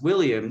David Lewis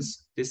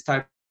Williams, this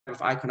type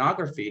of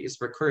iconography is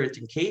recurrent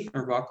in cave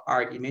and rock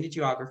art in many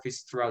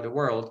geographies throughout the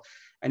world,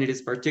 and it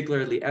is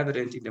particularly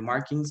evident in the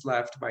markings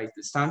left by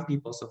the San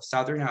peoples of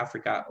Southern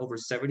Africa over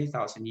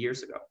 70,000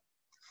 years ago.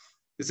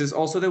 This is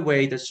also the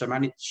way that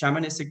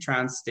shamanistic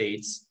trance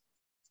states,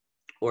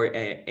 or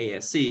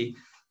ASC,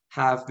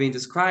 have been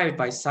described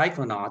by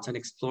psychonauts and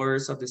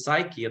explorers of the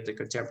psyche of the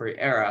contemporary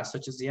era,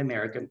 such as the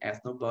American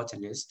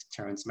ethnobotanist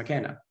Terence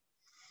McKenna.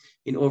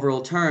 In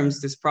overall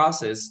terms, this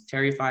process,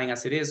 terrifying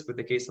as it is with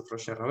the case of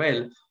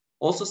Roche-Rabell,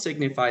 also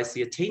signifies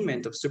the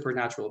attainment of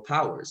supernatural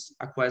powers,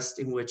 a quest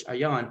in which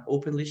Ayón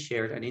openly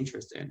shared an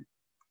interest in.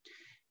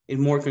 In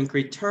more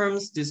concrete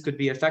terms, this could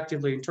be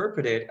effectively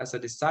interpreted as a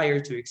desire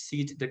to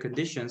exceed the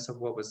conditions of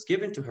what was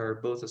given to her,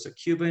 both as a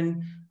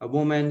Cuban, a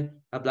woman,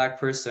 a Black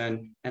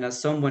person, and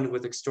as someone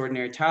with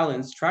extraordinary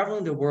talents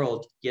traveling the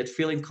world, yet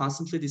feeling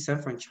constantly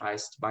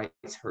disenfranchised by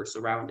her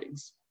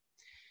surroundings.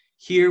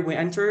 Here we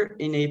enter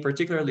in a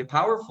particularly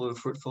powerful and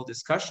fruitful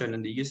discussion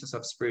on the uses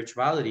of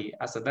spirituality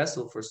as a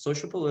vessel for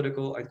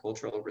social, and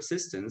cultural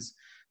resistance,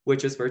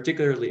 which is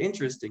particularly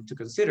interesting to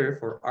consider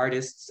for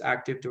artists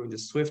active during the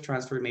swift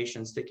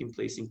transformations taking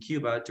place in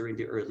Cuba during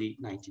the early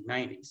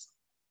 1990s.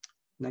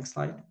 Next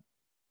slide.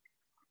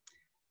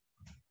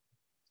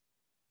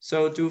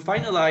 So to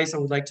finalize, I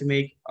would like to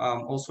make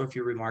also a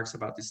few remarks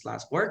about this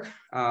last work.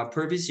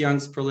 Purvis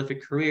Young's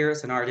prolific career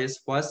as an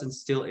artist was and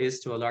still is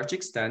to a large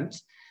extent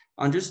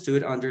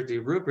understood under the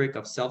rubric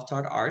of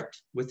self-taught art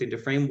within the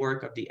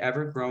framework of the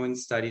ever-growing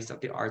studies of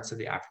the arts of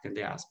the African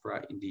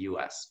diaspora in the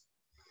US.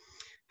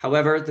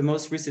 However, the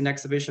most recent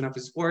exhibition of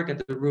his work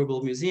at the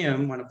Roosevelt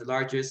Museum, one of the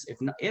largest,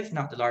 if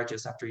not the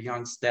largest after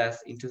Young's death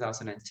in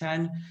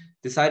 2010,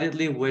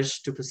 decidedly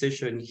wished to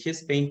position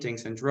his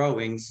paintings and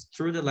drawings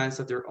through the lens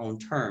of their own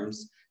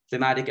terms,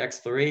 thematic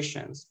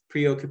explorations,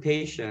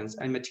 preoccupations,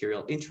 and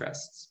material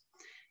interests.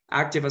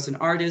 Active as an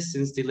artist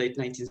since the late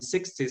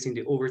 1960s in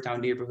the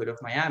Overtown neighborhood of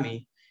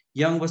Miami,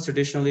 Young was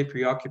traditionally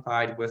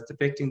preoccupied with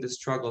depicting the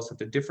struggles of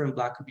the different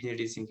Black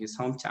communities in his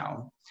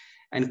hometown,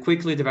 and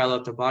quickly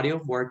developed a body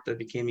of work that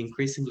became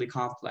increasingly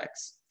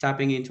complex,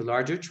 tapping into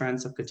larger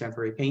trends of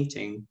contemporary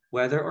painting,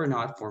 whether or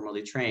not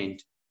formally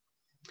trained.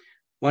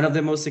 One of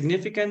the most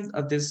significant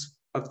of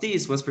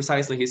these was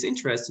precisely his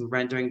interest in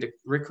rendering the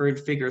recurrent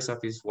figures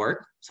of his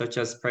work, such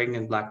as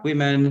pregnant Black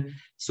women,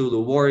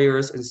 Zulu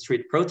warriors, and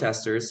street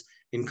protesters,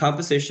 in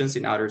compositions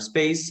in outer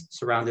space,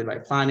 surrounded by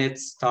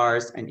planets,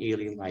 stars, and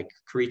alien-like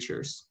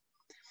creatures.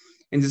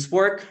 In this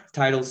work,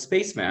 titled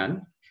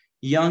Spaceman,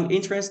 Young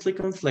interestingly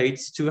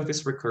conflates two of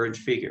his recurrent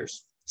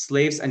figures,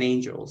 slaves and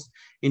angels,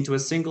 into a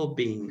single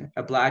being,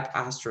 a Black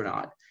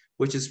astronaut,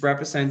 which is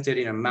represented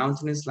in a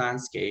mountainous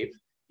landscape,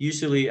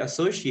 usually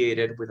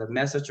associated with a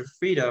message of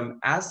freedom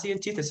as the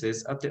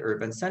antithesis of the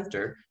urban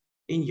center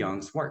in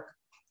Young's work.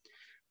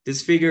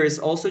 This figure is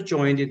also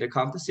joined in the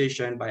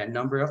composition by a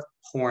number of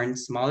horned,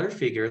 smaller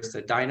figures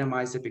that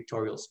dynamize the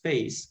pictorial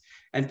space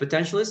and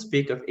potentially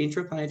speak of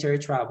interplanetary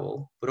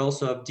travel, but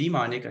also of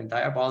demonic and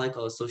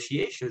diabolical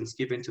associations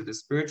given to the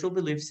spiritual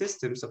belief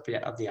systems of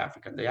the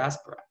African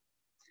diaspora.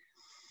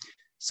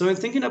 So in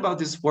thinking about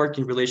this work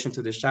in relation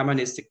to the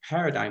shamanistic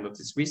paradigm of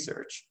this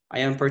research, I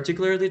am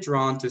particularly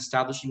drawn to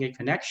establishing a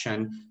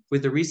connection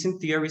with the recent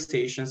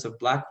theorizations of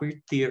Black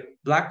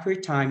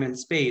queer time and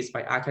space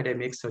by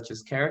academics such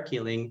as Kara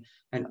Keeling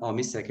and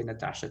Omisek and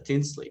Natasha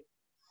Tinsley.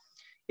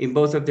 In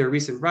both of their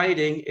recent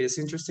writing, it is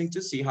interesting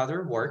to see how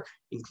their work,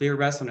 in clear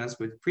resonance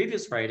with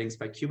previous writings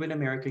by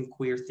Cuban-American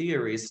queer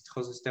theorist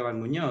José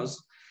Esteban Muñoz,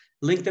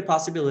 link the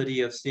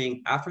possibility of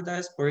seeing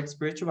Afro-diasporic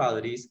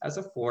spiritualities as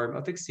a form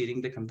of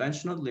exceeding the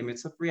conventional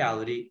limits of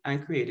reality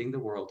and creating the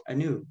world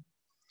anew.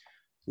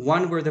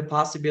 One where the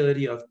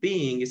possibility of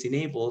being is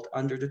enabled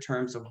under the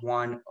terms of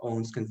one's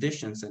own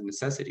conditions and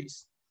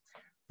necessities.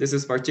 This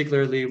is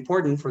particularly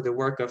important for the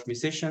work of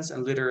musicians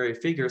and literary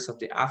figures of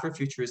the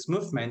Afrofuturist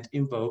movement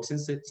in vogue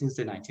since the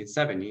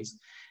 1970s,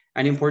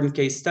 an important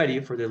case study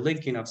for the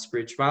linking of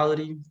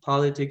spirituality,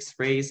 politics,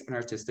 race, and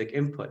artistic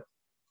input.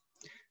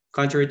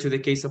 Contrary to the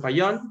case of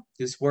Ayón,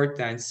 this work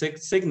then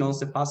signals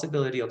the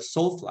possibility of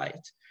soul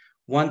flight,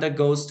 one that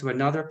goes to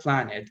another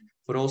planet,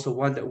 but also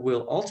one that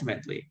will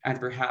ultimately, and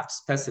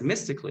perhaps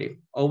pessimistically,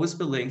 always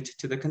be linked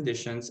to the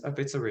conditions of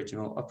its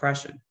original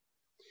oppression.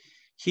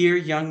 Here,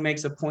 Young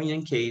makes a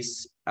poignant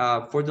case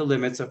for the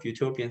limits of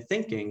utopian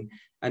thinking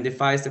and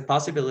defies the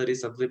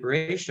possibilities of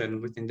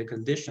liberation within the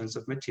conditions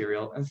of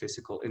material and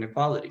physical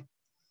inequality.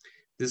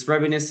 This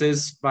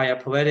reminisces via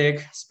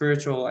poetic,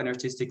 spiritual, and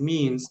artistic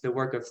means the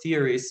work of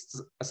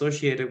theorists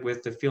associated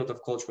with the field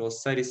of cultural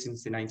studies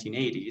since the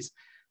 1980s,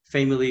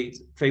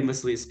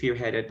 famously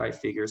spearheaded by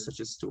figures such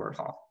as Stuart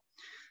Hall.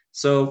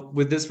 So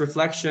with these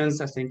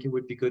reflections, I think it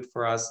would be good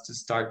for us to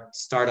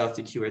start off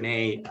the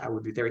Q&A. I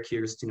would be very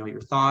curious to know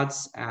your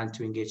thoughts and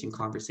to engage in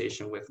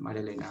conversation with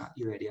María Elena,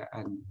 Iberia,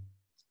 and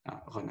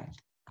Ronald.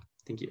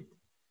 Thank you.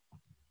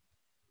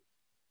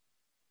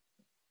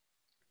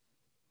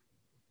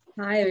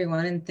 Hi,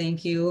 everyone, and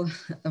thank you,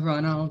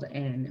 Ronald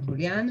and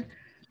Julián,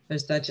 for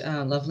such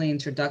lovely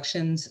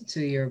introductions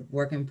to your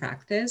work and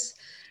practice.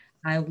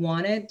 I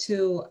wanted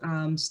to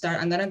start,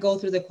 I'm gonna go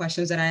through the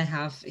questions that I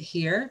have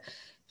here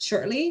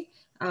shortly.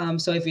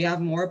 So if you have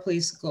more,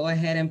 please go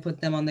ahead and put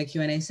them on the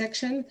Q&A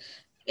section.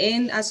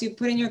 And as you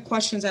put in your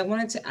questions, I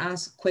wanted to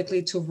ask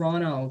quickly to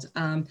Ronald.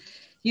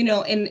 You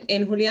know, in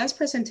Julián's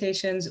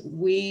presentations,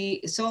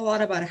 we saw a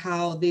lot about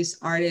how these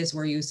artists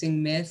were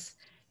using myth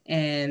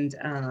and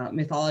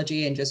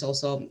mythology and just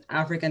also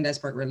African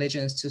diasporic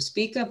religions to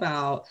speak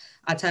about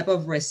a type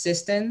of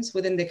resistance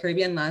within the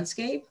Caribbean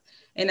landscape.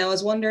 And I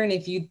was wondering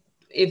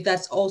if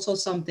that's also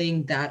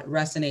something that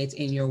resonates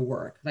in your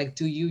work. Like,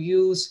 do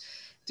you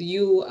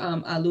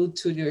allude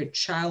to your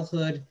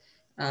childhood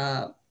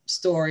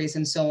stories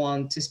and so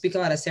on to speak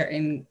about a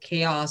certain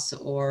chaos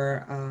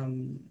or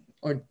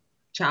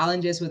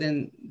challenges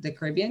within the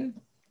Caribbean?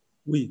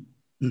 Oui.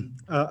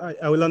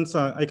 I will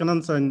answer. I can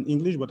answer in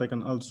English, but I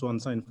can also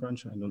answer in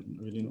French. I don't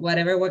really know.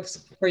 Whatever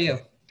works for you.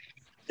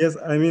 Yes,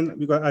 I mean,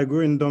 because I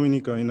grew in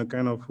Dominica in a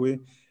kind of way.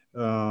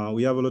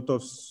 We have a lot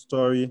of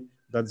story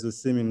that's the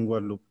same in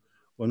Guadeloupe.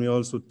 When we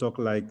also talk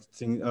like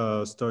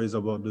stories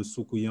about the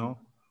Sukuyan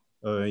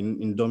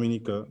in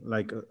Dominica,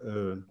 like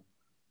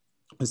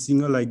a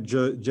singer like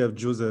Jeff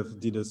Joseph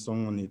did a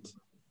song on it,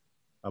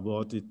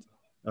 about it.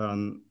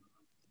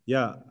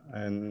 Yeah,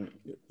 and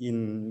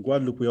in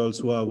Guadeloupe, we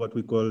also have what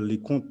we call les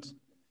contes.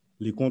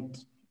 Les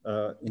contes,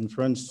 in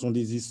French, sont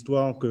des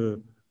histoires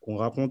qu'on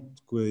raconte,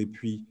 et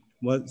puis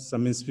moi, ça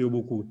m'inspire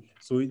beaucoup.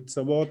 So it's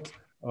about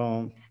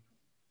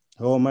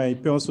how my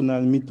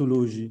personal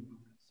mythology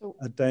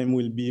at time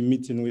will be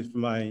meeting with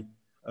my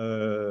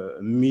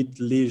myth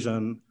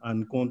legend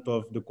and conte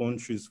of the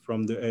countries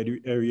from the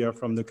area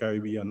from the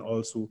Caribbean,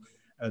 also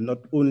not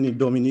only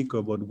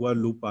Dominica, but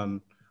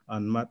Guadeloupe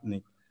and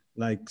Martinique.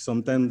 Like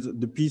sometimes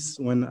the piece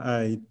when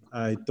I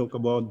talk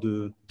about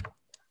the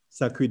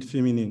sacred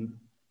feminine,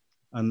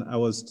 and I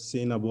was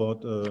saying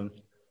about comment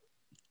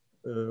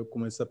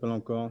elle s'appelle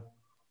encore?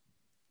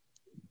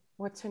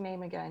 What's her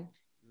name again?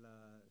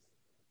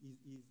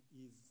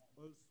 Is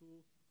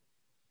also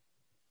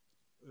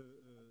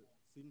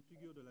c'est une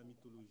figure de la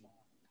mythologie.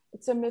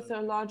 It's a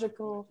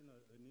mythological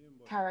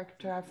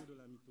character.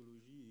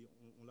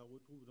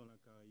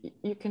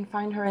 You can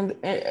find her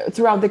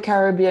throughout the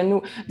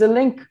Caribbean. The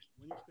link.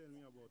 When you tell me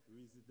about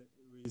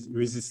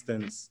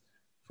resistance,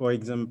 for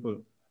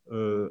example,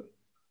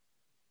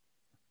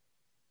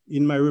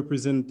 in my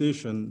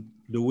representation,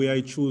 the way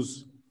I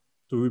choose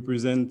to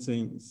represent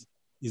things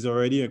is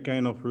already a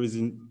kind of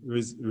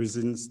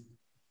resistance.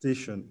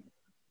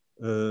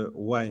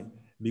 Why?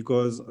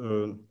 Because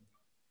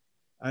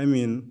I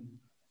mean,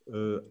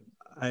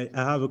 I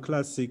have a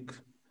classic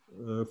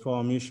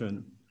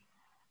formation.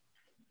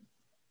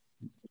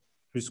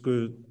 Puisque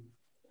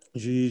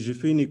j'ai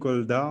fait une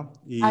école d'art.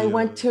 I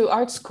went to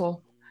art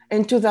school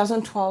in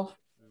 2012.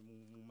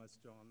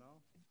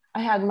 I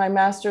had my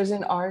master's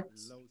in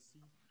arts.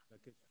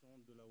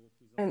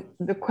 And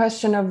the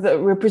question of the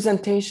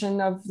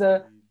representation of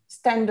the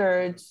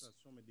standards,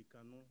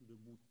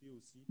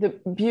 the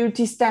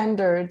beauty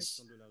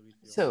standards.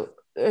 So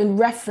in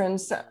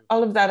reference,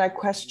 all of that I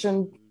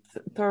questioned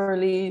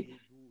thoroughly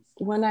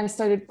when I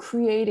started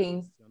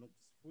creating.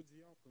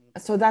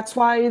 So that's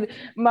why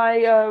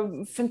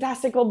my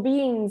fantastical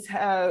beings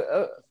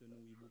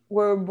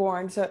were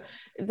born. So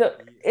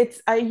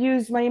I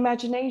use my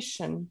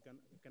imagination.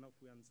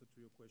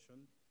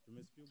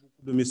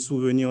 De mes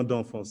souvenirs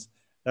d'enfance.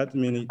 That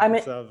means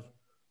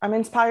I'm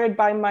inspired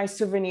by my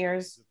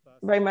souvenirs,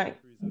 by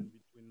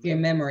your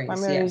memories. My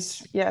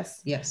memories,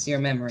 yes. Yes, your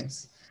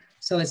memories.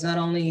 So it's not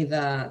only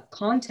the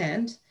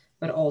content,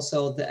 but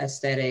also the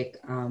aesthetic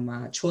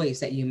choice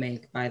that you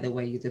make by the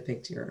way you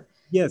depict your.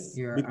 Yes,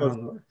 your, because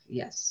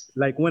yes.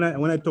 Like when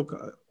I talk,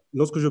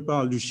 lorsque je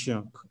parle du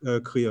chien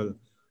créole,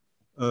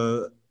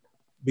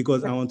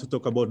 because I want to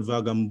talk about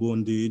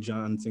vagabondage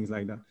and things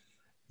like that.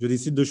 Je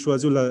décide de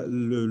choisir le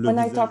when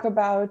visage. I talk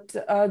about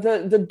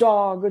the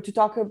dog, or to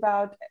talk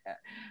about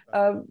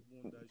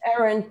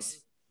errant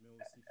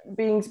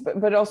beings,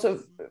 but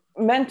also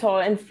mental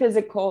and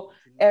physical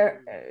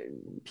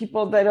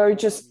people that are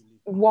just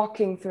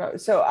walking through.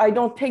 So I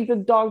don't take the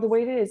dog the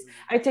way it is.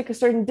 I take a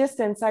certain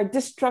distance, I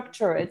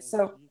destructure it.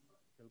 So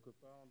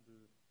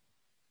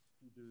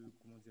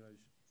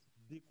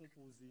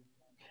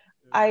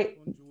I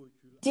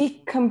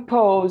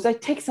decompose, I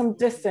take some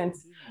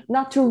distance,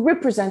 not to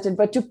represent it,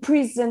 but to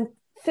present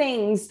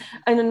things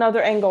in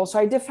another angle. So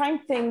I define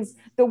things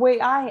the way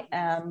I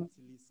am.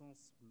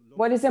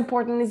 What is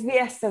important is the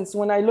essence.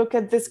 When I look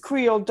at this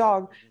Creole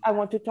dog, I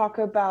want to talk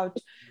about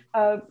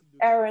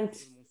errant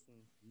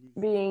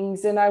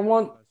beings, and I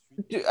want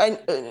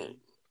to,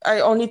 I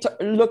only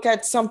look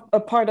at a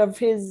part of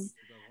his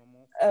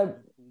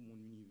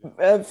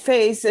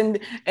face, and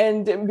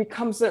it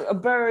becomes a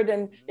bird,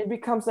 and it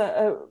becomes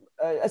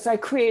as I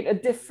create a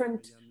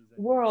different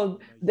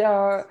world. There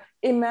are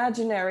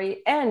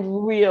imaginary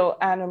and real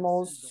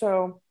animals.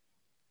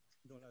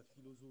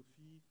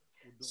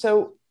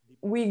 So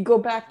we go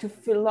back to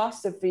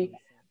philosophy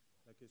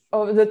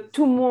of the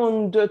tout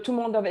monde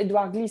of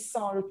Edouard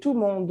Glissant, le tout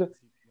monde,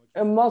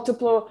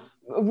 multiple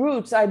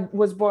roots. I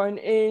was born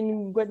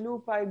in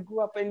Guadeloupe, I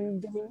grew up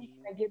in Dominique,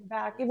 I give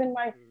back. Even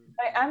my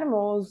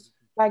animals,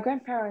 my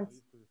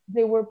grandparents,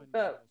 they were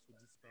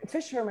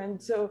fishermen.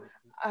 So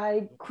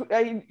I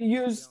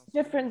use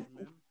different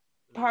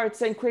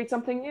parts and create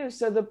something new.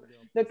 So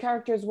the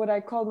character is what I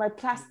call my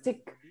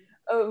plastic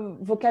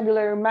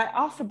vocabulary. My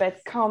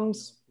alphabet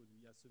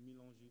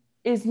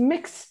is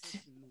mixed.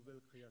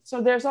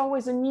 So there's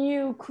always a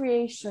new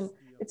creation.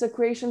 It's a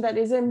creation that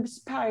is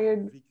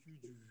inspired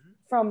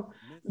from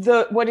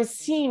what is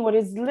seen, what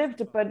is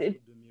lived, but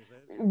it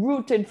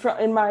rooted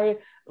in my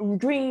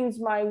dreams,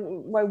 my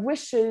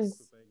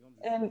wishes.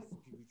 And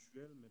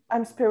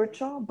I'm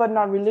spiritual, but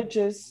not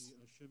religious.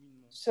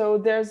 So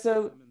there's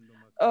a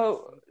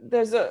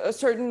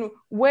certain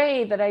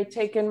way that I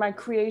take in my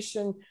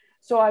creation.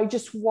 So I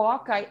just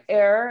walk, I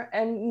err,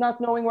 and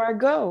not knowing where I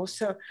go.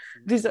 So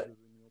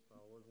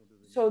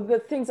so the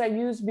things I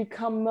use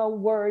become a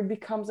word,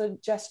 becomes a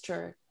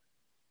gesture.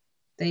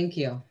 Thank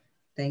you.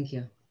 Thank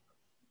you.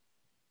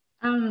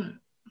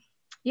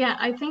 Yeah,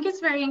 I think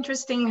it's very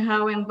interesting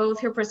how in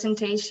both your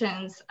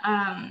presentations,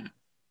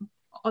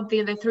 of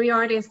the three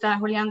artists that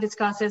Julián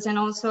discusses, and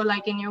also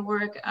like in your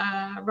work,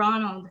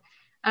 Ronald,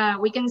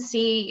 we can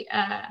see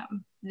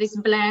this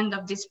blend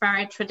of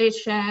disparate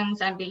traditions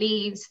and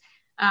beliefs,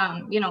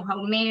 you know,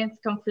 how myth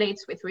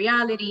conflicts with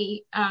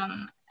reality.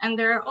 And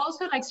there are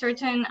also like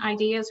certain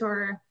ideas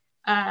or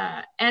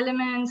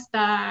elements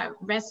that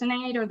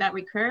resonate or that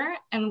recur.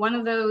 And one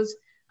of those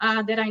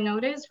that I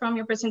noticed from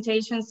your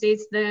presentations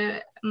is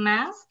the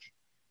mask,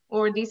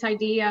 or this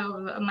idea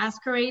of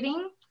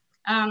masquerading.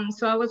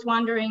 So I was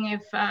wondering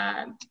if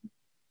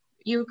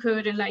you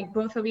could, like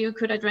both of you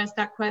could address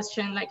that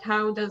question, like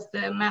how does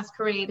the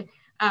masquerade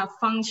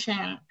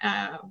function,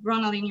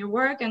 Ronald, in your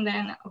work, and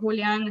then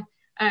Julián,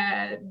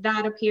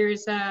 that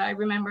appears, I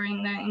remember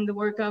in the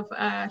work of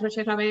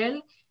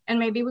Roche-Rabell, and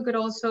maybe we could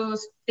also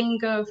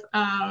think of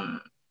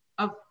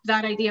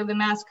that idea of the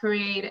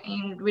masquerade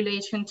in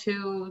relation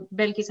to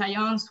Belkis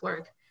Ayón's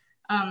work.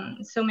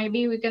 So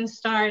maybe we can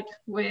start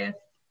with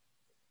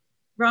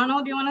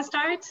Ronald. Do you want to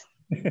start?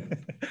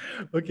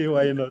 Okay,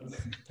 why not?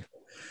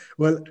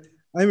 Well,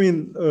 I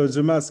mean,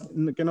 the mask,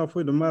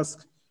 the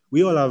mask,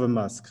 we all have a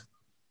mask.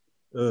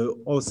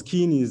 Our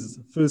skin is,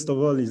 first of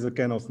all, is a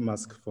kind of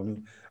mask for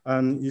me.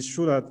 And it's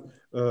true that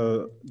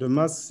the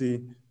mask,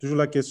 c'est toujours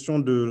la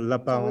question de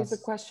l'apparence. It's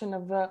always a question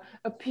of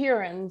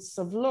appearance,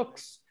 of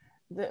looks,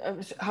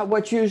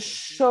 what you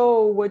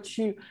show,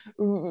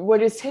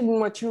 what is hidden,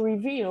 what you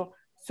reveal.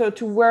 So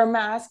to wear a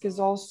mask is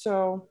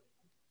also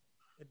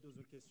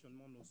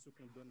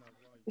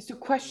is to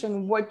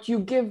question what you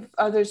give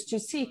others to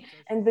see.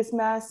 And this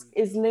mask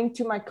is linked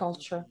to my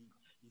culture.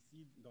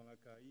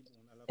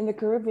 In the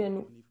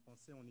Caribbean,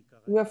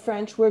 we are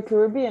French, we're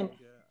Caribbean.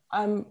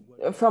 I'm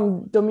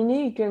from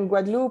Dominique and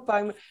Guadeloupe.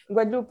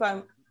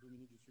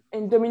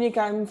 In Dominique,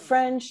 I'm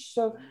French.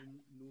 So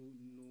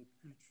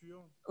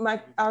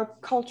our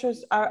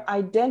cultures, our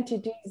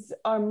identities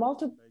are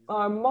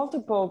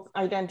multiple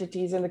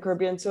identities in the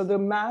Caribbean. So the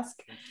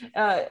mask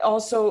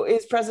also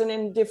is present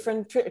in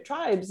different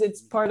tribes.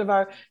 It's part of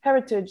our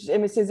heritage.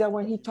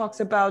 When he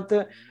talks about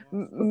the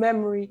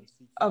memory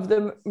of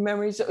the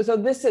memories. So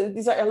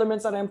these are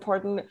elements that are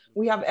important.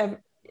 We have,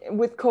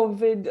 with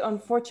COVID,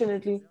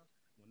 unfortunately,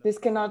 this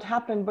cannot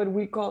happen, but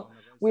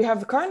we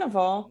have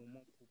Carnival.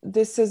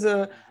 This is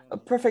a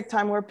perfect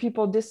time where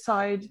people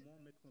decide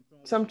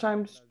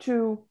sometimes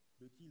to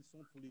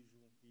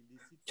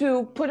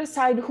put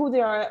aside who they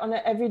are on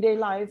an everyday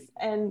life,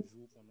 and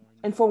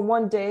for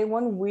one day,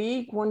 1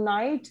 week, one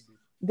night,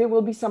 they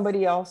will be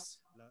somebody else.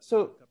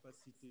 So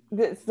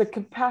it's the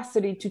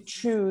capacity to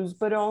choose,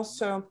 but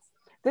also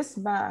this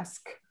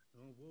mask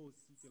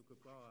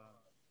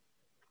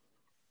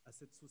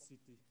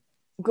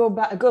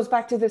goes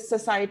back to this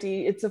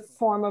society. It's a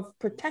form of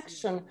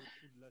protection.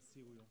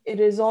 It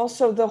is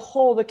also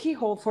the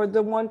keyhole for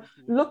the one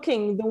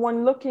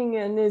looking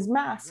and is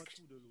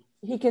masked.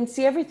 he can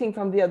see everything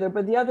from the other,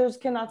 but the others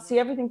cannot see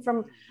everything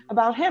from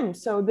about him.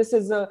 So this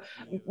is a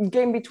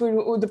game between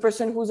the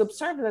person who's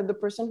observing and the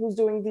person who's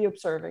doing the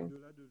observing.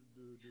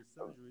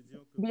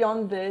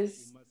 Beyond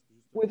this,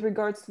 with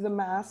regards to the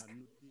mask,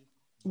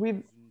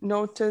 we've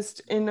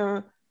noticed in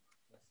a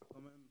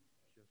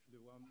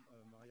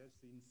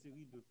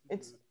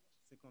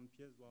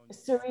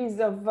series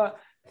of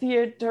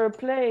theater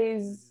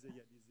plays.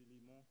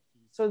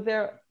 So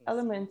there are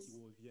elements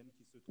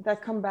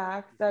that come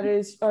back that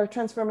are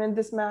transformed in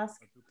this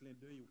mask.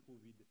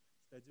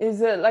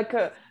 Is like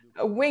a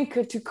wink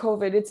to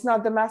COVID. It's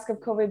not the mask of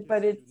COVID,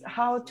 but it's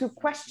how to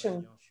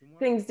question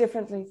things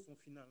differently.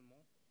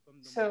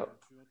 So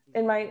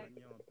in my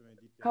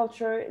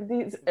culture,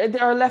 they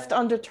are left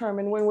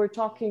undetermined when we're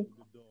talking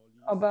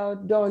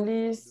about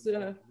dolis,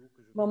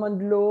 moment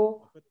de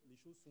l'eau.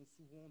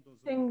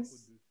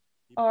 Things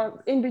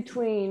are in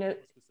between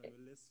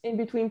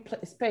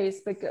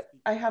space, because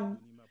I have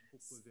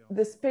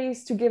the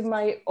space to give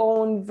my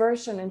own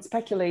version and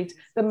speculate.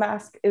 The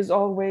mask is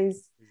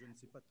always,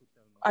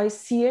 I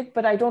see it,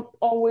 but I don't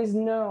always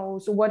know.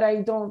 So what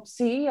I don't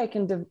see, I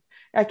can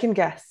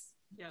guess.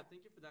 Yeah,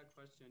 thank you for that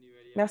question,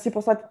 Iberia. Merci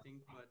pour ça. I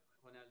think what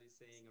Ronald is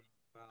saying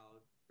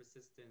about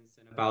persistence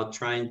and about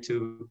trying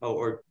to,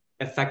 or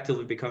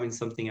effectively becoming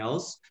something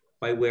else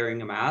by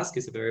wearing a mask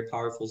is a very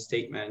powerful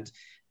statement.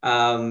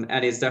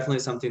 And it's definitely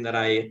something that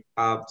I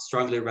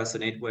strongly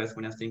resonate with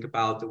when I think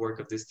about the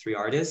work of these three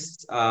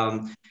artists.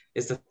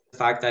 Is the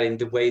fact that in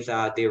the way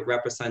that they're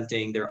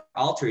representing their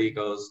alter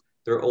egos,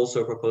 they're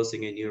also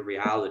proposing a new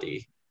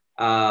reality.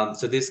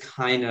 So this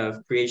kind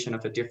of creation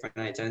of a different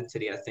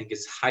identity, I think,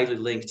 is highly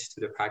linked to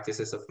the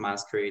practices of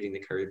masquerade in the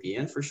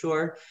Caribbean, for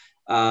sure.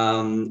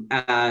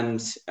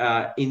 And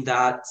in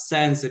that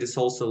sense, it is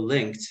also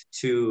linked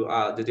to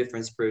the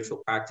different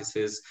spiritual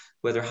practices,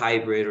 whether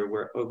hybrid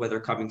or whether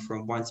coming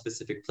from one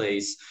specific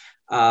place,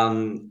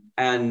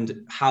 and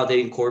how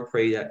they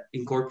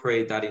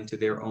incorporate that into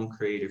their own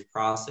creative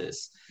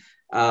process.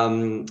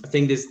 I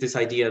think this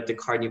idea of the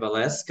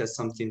carnivalesque as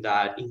something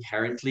that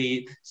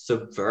inherently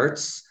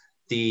subverts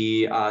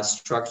the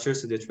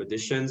structures and the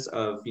traditions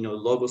of,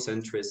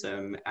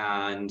 logocentrism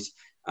and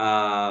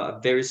a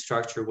very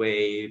structured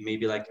way,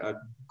 maybe like a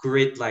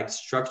grid-like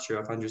structure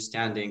of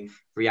understanding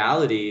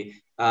reality,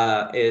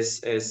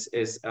 is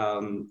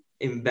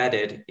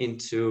embedded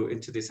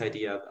into this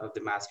idea of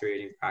the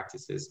masquerading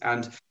practices.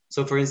 And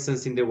so, for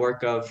instance, in the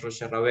work of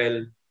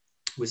Roche-Rabell,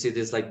 we see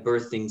this like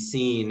birthing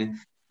scene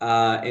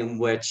in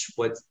which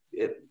what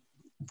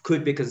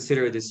could be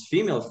considered this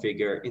female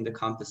figure in the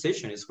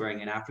composition is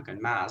wearing an African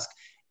mask,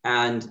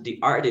 and the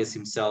artist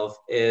himself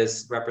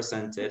is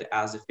represented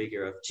as a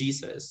figure of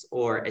Jesus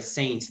or a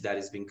saint that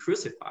is being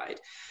crucified.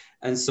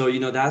 And so,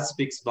 that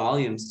speaks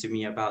volumes to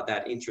me about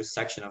that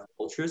intersection of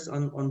cultures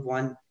on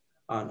one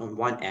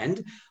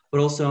end,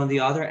 but also on the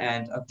other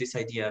end of this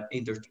idea of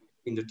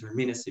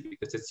indeterminacy,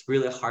 because it's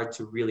really hard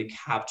to really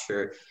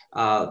capture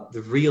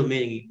the real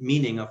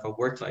meaning of a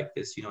work like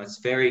this. It's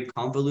very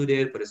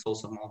convoluted, but it's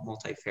also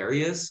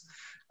multifarious.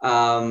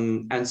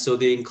 And so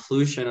the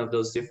inclusion of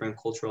those different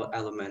cultural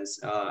elements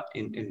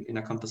in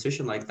a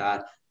composition like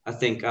that, I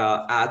think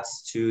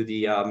adds to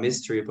the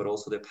mystery, but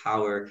also the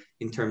power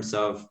in terms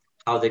of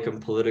how they can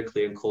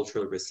politically and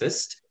culturally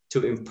resist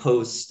to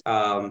impose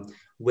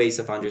ways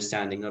of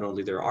understanding not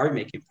only their art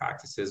making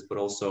practices, but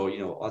also,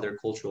 other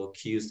cultural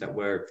cues that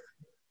were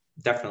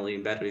definitely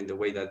embedded in the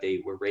way that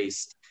they were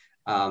raised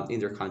in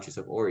their countries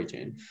of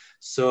origin.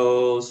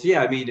 So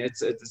yeah, I mean,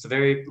 it's a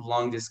very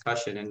long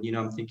discussion, and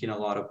I'm thinking a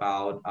lot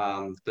about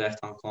Blair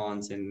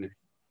Toncon's and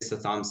Lisa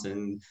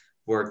Thompson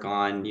work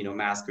on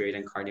masquerade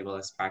and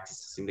carnivalesque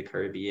practices in the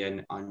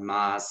Caribbean en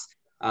masse,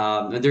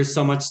 and there's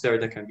so much there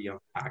that can be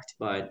unpacked.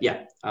 But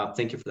yeah,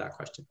 thank you for that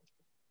question.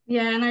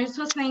 Yeah, and I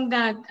also think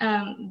that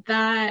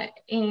that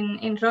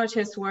in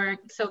Roche's work,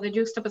 so the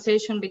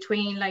juxtaposition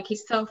between like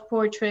his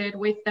self-portrait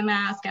with the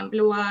mask and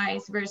blue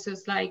eyes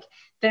versus like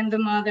then the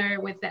mother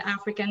with the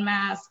African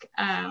mask,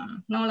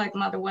 like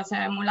mother was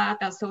a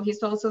mulata. So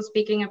he's also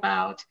speaking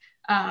about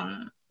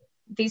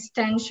these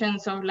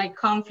tensions or like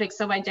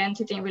conflicts of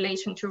identity in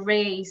relation to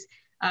race,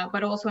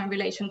 but also in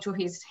relation to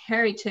his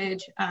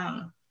heritage.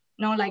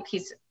 Like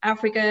his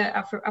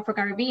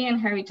Afro-Caribbean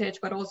heritage,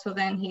 but also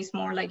then he's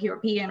more like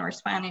European or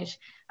Spanish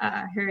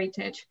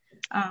heritage.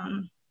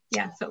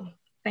 Yeah, so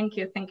thank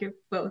you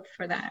both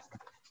for that.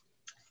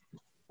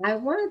 I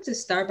wanted to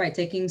start by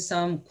taking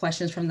some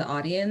questions from the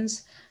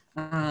audience.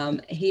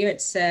 Here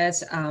it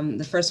says,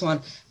 the first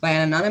one by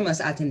an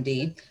anonymous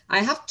attendee, I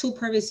have two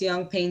Purvis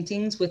Young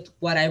paintings with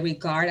what I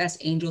regard as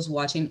angels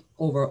watching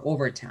over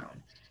Overtown.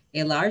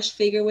 A large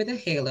figure with a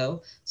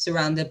halo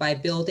surrounded by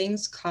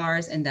buildings,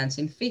 cars, and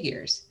dancing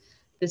figures.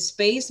 The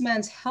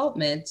spaceman's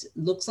helmet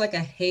looks like a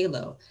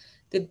halo.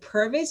 Did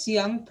Purvis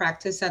Young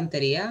practice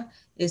Santeria?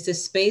 Is the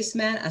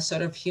spaceman a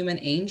sort of human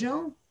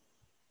angel?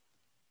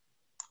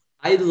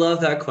 I love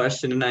that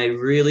question, and I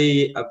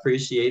really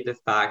appreciate the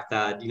fact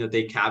that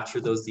they capture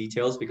those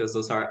details, because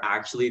those are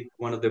actually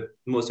one of the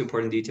most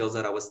important details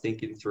that I was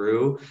thinking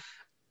through.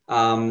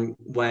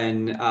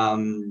 when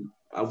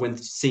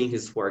seeing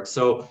his work.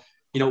 So,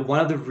 you know, one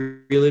of the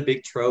really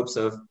big tropes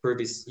of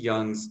Purvis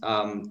Young's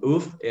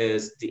oeuvre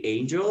is the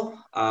angel.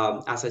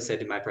 As I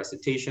said in my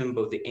presentation,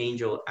 both the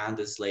angel and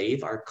the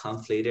slave are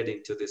conflated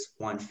into this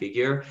one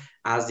figure,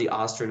 as the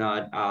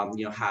astronaut,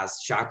 you know, has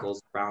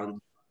shackles around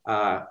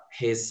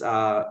his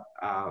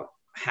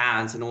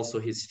hands and also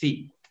his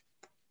feet.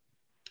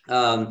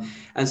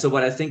 And so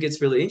what I think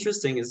is really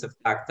interesting is the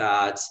fact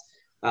that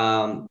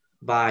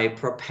by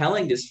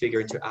propelling this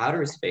figure into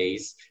outer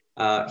space,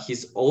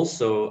 he's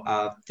also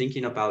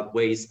thinking about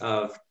ways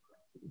of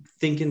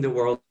thinking the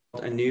world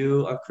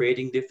anew, of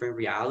creating different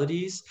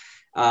realities,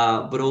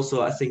 but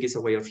also I think it's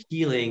a way of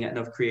healing and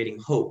of creating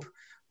hope,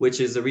 which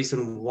is the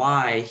reason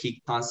why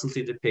he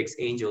constantly depicts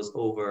angels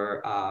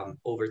over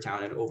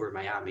town and over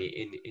Miami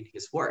in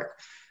his work.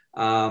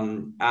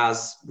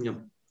 As you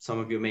know, some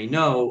of you may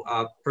know,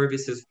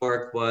 Purvis's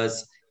work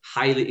was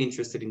highly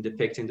interested in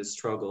depicting the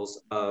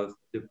struggles of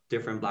the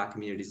different Black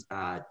communities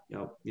that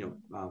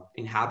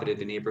inhabited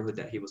the neighborhood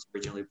that he was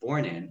originally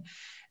born in.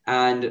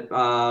 And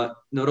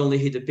not only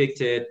he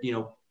depicted, you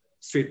know,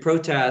 street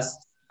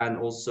protests and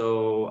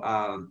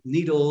also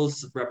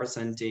needles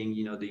representing,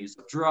 you know, the use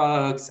of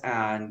drugs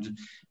and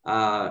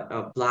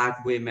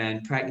Black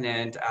women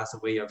pregnant as a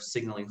way of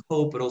signaling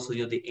hope, but also,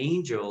 you know, the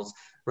angels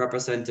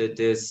represented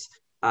this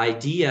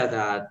idea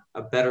that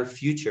a better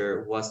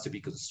future was to be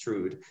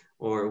construed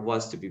or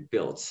was to be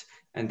built,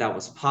 and that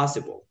was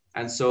possible.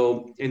 And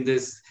so in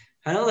this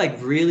kind of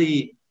like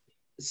really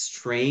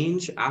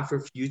strange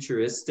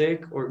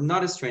Afrofuturistic, or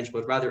not as strange,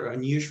 but rather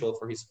unusual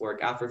for his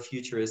work,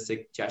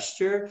 Afrofuturistic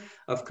gesture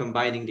of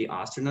combining the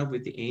astronaut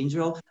with the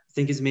angel, I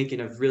think is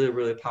making a really,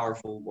 really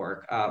powerful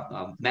work,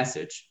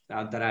 message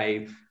that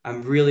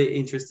I'm really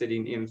interested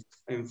in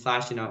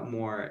flashing out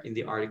more in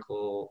the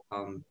article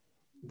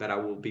that I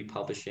will be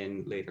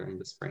publishing later in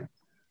the spring.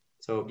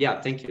 So yeah,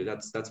 thank you.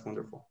 That's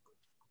wonderful.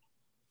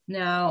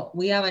 Now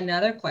we have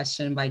another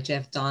question by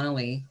Jeff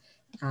Donnelly,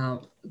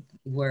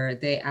 where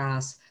they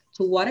ask,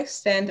 to what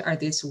extent are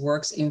these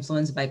works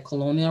influenced by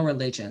colonial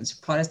religions,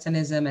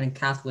 Protestantism and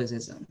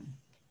Catholicism?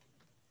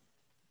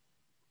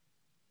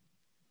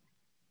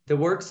 The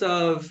works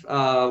of,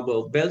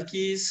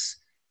 Belkis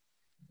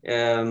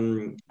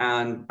and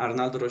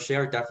Arnaldo Roche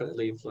are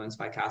definitely influenced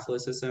by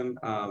Catholicism.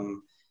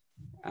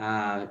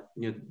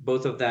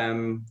 Both of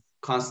them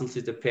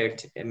constantly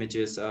depict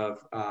images of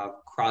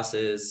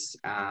crosses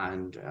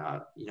and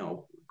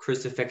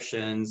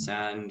crucifixions,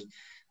 and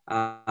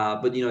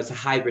but it's a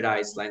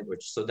hybridized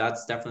language, so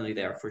that's definitely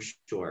there for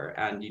sure.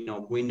 And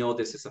we know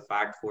this is a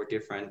fact for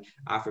different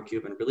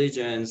Afro-Cuban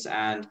religions,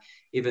 and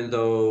even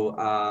though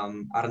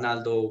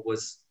Arnaldo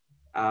was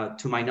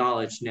to my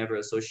knowledge never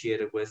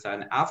associated with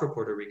an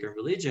Afro-Puerto Rican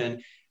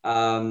religion,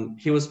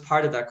 he was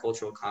part of that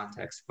cultural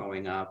context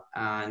growing up.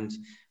 And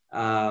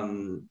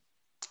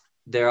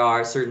there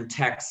are certain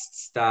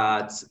texts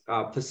that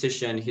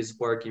position his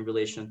work in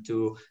relation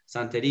to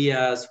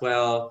Santeria as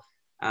well.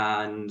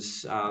 And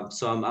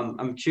so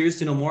I'm curious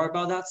to know more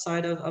about that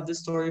side of the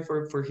story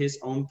for his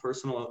own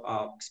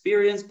personal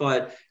experience.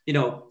 But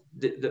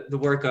the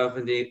work of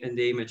and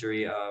the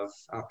imagery of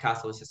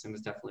Catholicism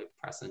is definitely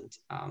present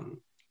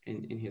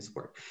in his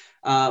work.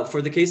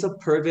 For the case of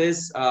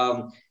Purvis,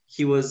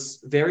 he was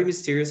very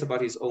mysterious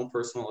about his own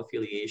personal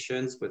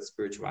affiliations with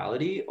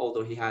spirituality,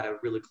 although he had a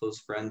really close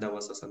friend that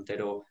was a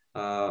santero,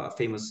 a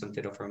famous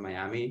santero from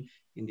Miami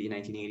in the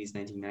 1980s,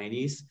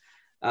 1990s.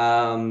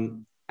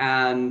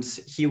 And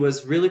he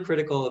was really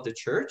critical of the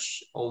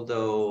church,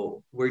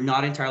 although we're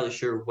not entirely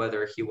sure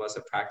whether he was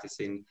a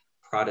practicing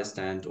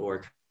Protestant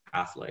or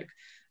Catholic.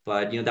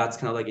 But that's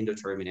kind of like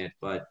indeterminate.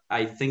 But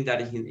I think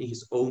that in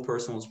his own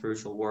personal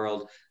spiritual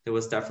world, there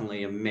was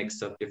definitely a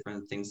mix of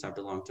different things that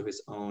belonged to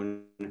his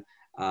own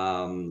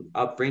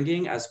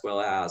upbringing, as well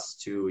as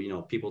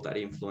to people that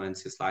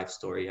influenced his life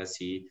story as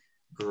he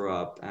grew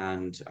up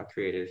and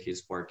created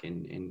his work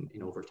in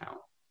Overtown.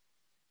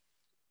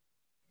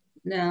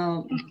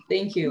 Now,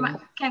 thank you.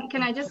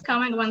 Can I just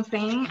comment one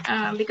thing?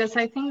 Because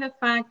I think the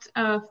fact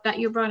that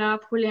you brought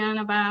up, Julián,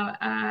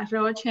 about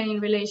Roche in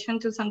relation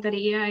to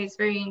Santeria is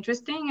very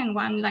interesting, and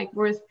one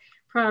worth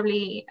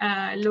probably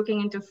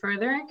looking into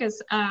further,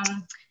 because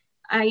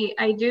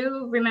I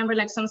do remember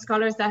some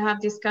scholars that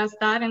have discussed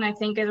that, and I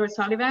think Edward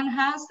Sullivan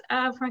has,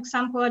 for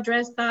example,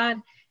 addressed that,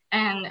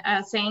 and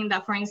saying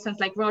that, for instance,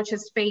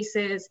 Roche's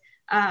faces,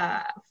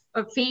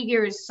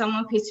 figures, some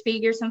of his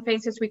figures and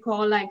faces we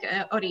call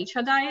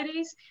Orisha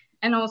deities,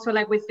 and also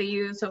with the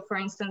use of, for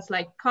instance,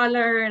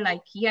 color,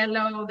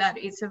 yellow, that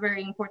is a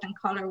very important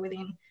color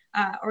within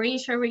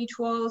Orisha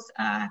rituals.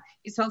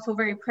 It's also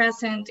very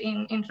present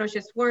in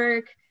Roche's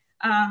work,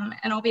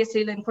 and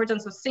obviously the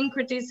importance of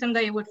syncretism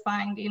that you would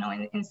find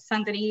in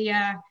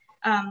Santeria,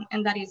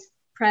 and that is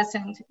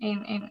present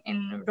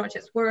in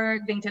Roche's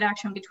work, the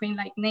interaction between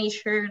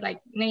nature,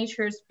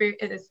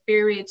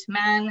 spirit,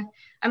 man.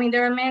 I mean,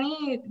 there are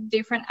many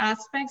different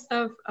aspects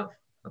of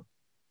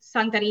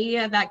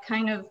Santeria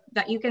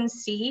that you can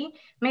see.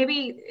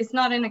 Maybe it's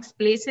not an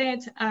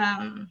explicit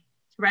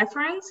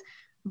reference,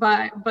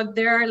 but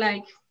there are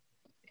like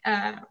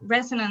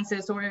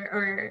resonances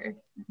or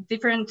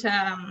different,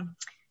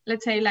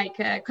 let's say like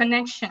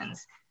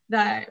connections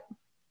that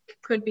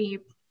could be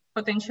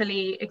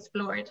potentially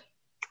explored.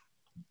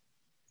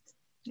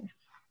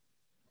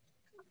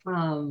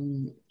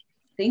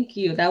 Thank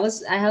you. I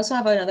also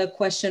have another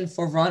question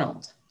for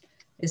Ronald.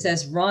 It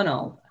says,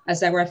 Ronald,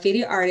 as a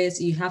graffiti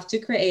artist, you have to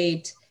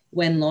create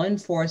when law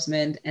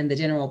enforcement and the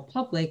general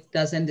public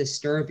doesn't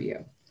disturb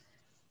you.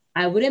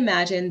 I would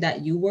imagine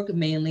that you work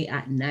mainly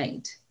at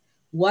night.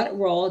 What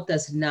role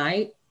does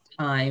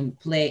nighttime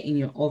play in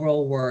your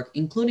overall work,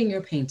 including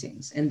your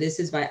paintings? And this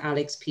is by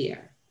Alex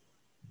Pierre.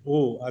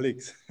 Oh,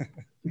 Alex.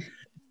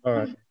 All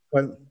right.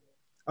 Well,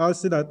 I'll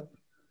say that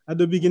at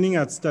the beginning,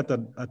 I'd start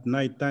at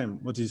nighttime,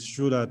 but it's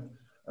true that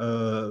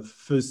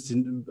fast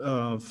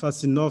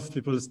enough,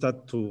 people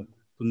start to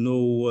know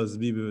who was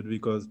B-Bird,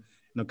 because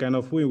in a kind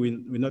of way, we're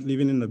not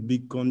living in a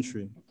big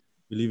country.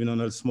 We're living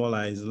on a small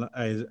island,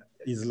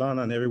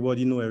 and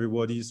everybody know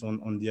everybody's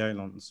on the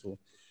island. So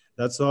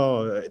that's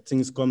how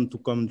things come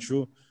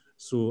true.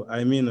 So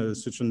I mean, at a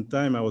certain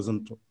time, I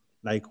wasn't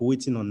like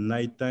waiting on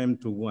nighttime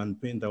to go and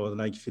paint. I was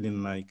like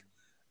feeling like,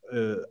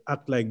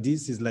 act like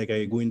this is like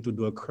I going to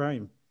do a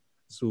crime.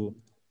 So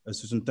at a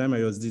certain time, I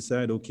just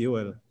decide, okay,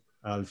 well,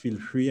 I'll feel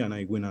free and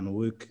I go in and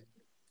work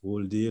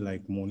all day,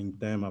 like morning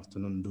time,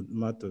 afternoon, don't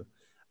matter.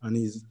 And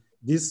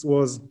this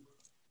was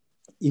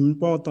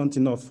important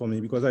enough for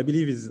me, because I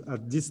believe is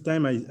at this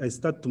time I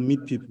start to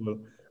meet people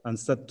and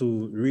start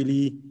to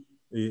really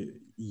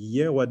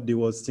hear what they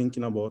was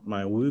thinking about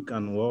my work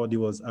and what they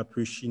was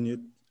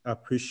appreciating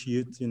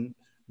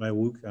my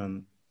work.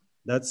 And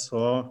that's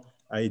how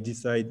I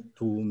decide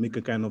to make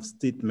a kind of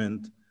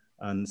statement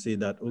and say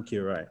that, okay,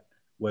 right.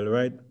 Well,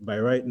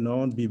 right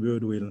now,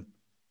 B-Bird will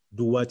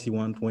do what he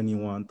want when he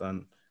want,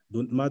 and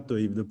don't matter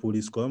if the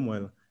police come,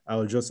 well,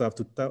 I'll just have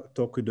to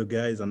talk with the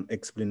guys and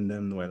explain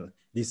them, well,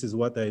 this is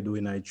what I do,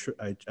 and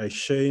I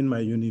share in my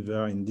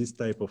universe in this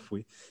type of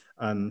way.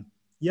 And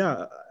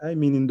yeah, I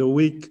mean, in the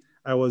week,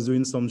 I was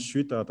doing some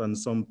street art and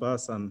some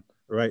pass, and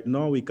right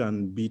now we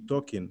can be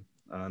talking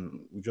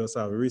and we just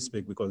have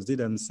respect because they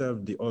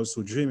themselves, they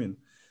also dreaming.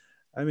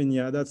 I mean,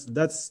 yeah, that's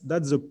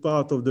a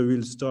part of the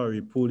real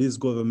story. Police,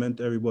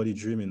 government, everybody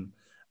dreaming.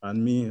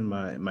 And me,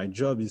 my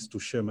job is to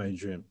share my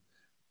dream.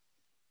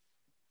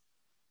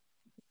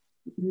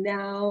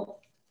 Now,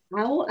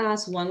 I will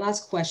ask one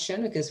last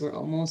question because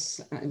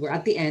we're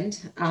at the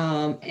end.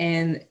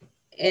 And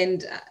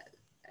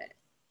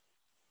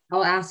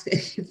I'll ask,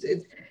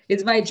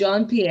 it's by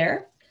John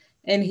Pierre.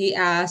 And he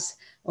asks,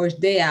 or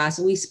they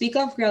ask, we speak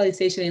of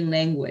realization in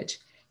language,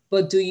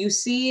 but do you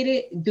see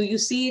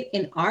it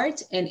in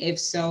art? And if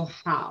so,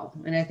 how?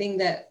 And I think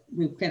that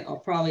we can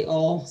probably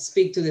all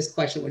speak to this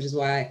question, which is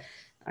why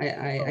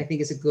I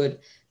think it's a good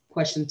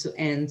question to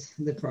end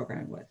the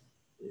program with.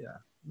 Yeah,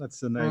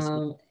 that's a nice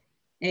one.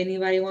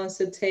 Anybody wants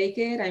to take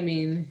it? I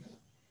mean.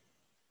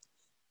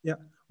 Yeah,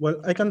 well,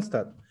 I can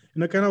start.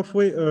 In a kind of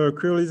way,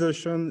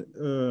 creolization,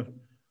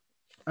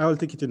 I'll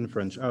take it in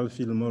French. I'll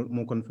feel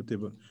more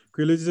comfortable.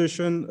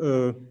 Creolization,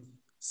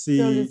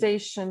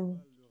 creolization.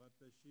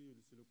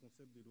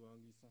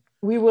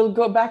 We will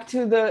go back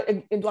to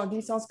the Edouard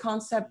Glissant's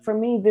concept. For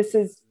me, this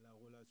is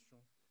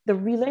the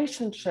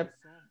relationship.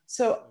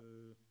 So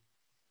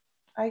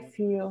I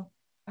feel,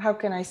 how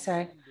can I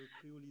say,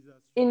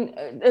 in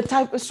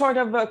a sort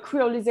of a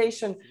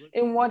creolization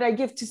in what I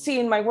give to see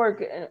in my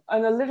work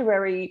on a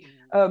literary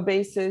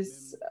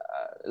basis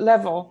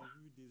level.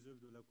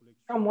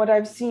 From what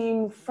I've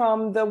seen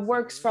from the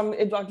works from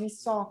Edouard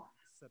Glissant,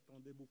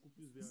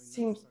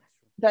 seems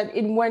that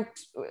it went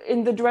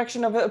in the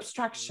direction of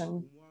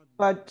abstraction.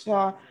 But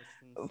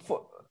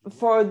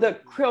for the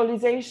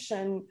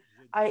creolization,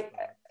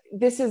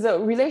 this is a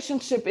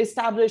relationship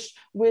established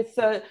with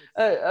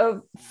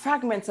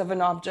fragments of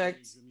an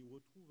object.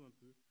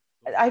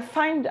 I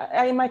find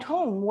I'm at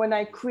home when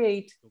I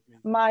create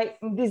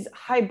these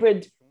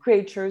hybrid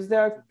creatures.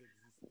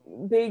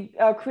 They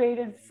are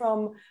created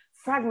from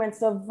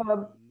fragments of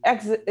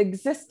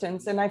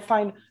existence, and I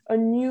find a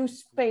new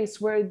space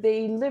where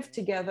they live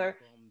together,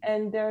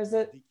 and there's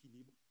a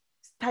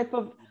type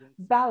of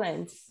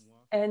balance.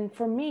 And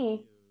for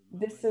me,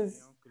 this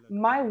is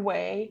my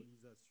way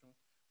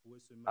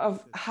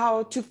of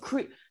how to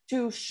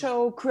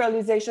show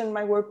creolization in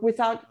my work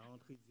without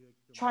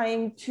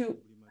trying to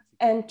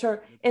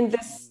enter in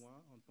this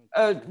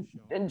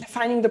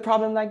defining the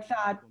problem like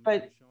that.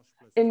 But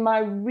in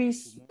my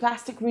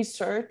plastic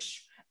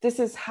research, this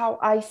is how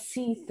I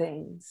see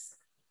things.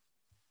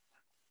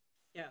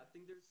 Yeah, I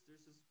think there's this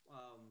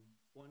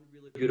one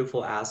really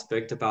beautiful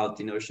aspect about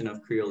the notion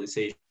of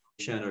creolization,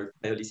 or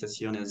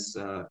créolisation as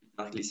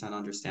Glissant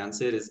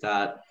understands it, is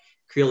that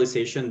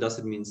creolization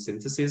doesn't mean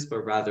synthesis,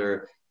 but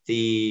rather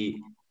the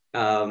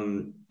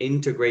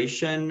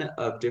integration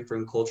of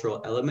different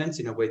cultural elements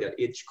in a way that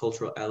each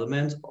cultural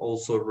element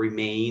also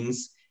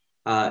remains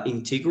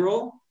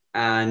integral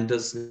and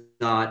does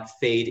not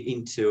fade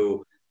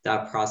into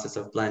that process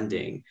of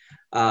blending.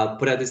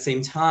 But at the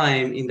same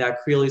time, in that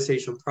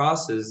creolization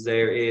process,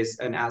 there is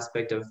an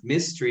aspect of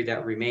mystery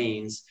that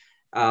remains,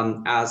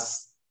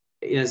 as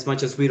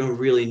much as we don't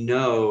really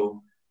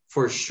know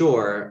for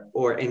sure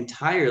or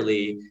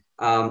entirely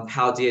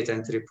how the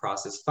identity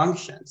process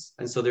functions.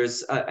 And so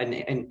there's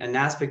an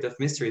aspect of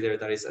mystery there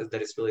that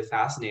is really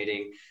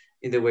fascinating,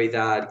 in the way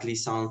that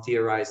Glissant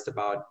theorized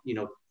about, you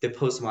know, the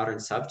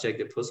postmodern subject,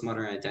 the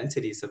postmodern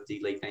identities of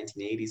the late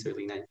 1980s,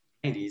 early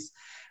 1990s.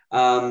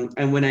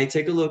 And when I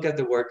take a look at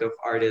the work of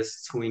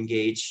artists who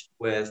engage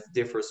with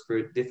different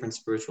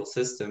spiritual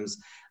systems,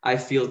 I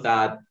feel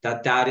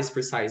that is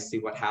precisely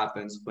what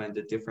happens when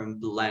the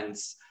different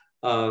blends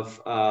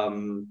of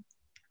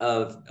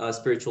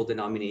spiritual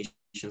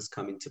denominations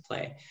come into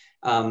play.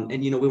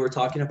 And, you know, we were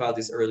talking about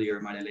this earlier,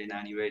 María Elena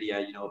and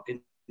Iberia, you know,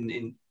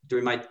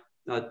 during my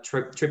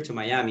trip to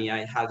Miami,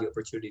 I had the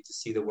opportunity to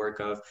see the work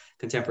of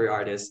contemporary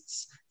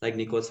artists like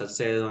Nicole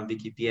Salcedo and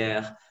Vicky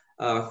Pierre,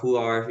 who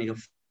are, you know,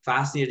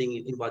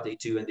 fascinating in what they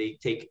do, and they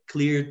take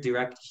clear,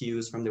 direct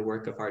cues from the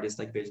work of artists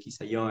like Belkis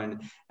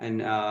Ayón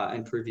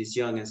and Purvis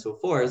Young and so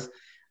forth.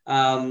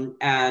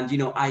 And, you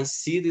know, I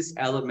see this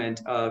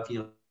element of, you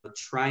know,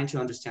 trying to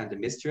understand the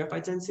mystery of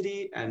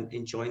identity and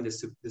enjoying the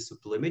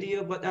sublimity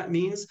of what that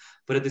means,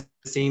 but at the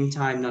same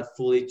time, not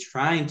fully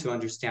trying to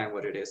understand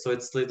what it is. So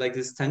it's like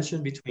this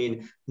tension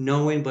between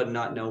knowing but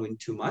not knowing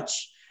too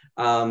much.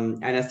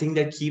 And I think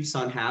that keeps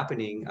on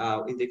happening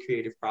in the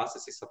creative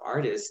processes of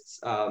artists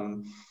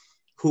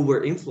who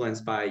were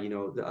influenced by, you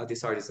know,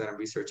 these artists that I'm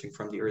researching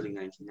from the early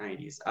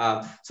 1990s.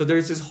 So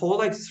there's this whole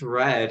like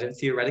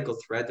theoretical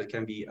thread that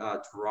can be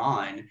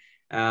drawn,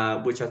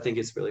 which I think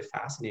is really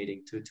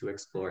fascinating to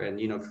explore. And,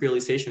 you know,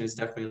 creolization is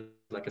definitely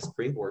like a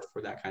springboard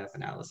for that kind of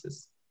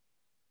analysis.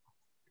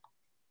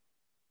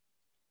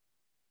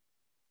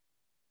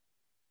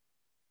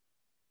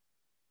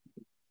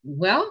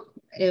 Well,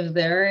 if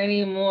there are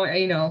any more,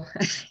 you know,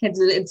 I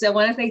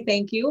want to say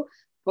thank you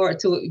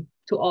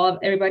to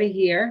everybody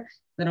here,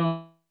 that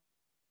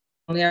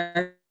only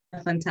our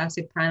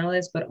fantastic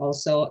panelists, but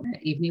also the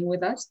evening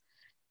with us.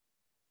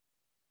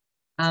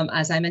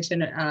 As I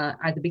mentioned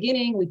at the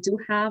beginning, we do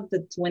have the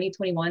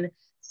 2021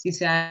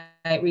 CCI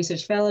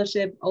Research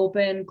Fellowship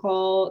open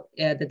call.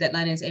 The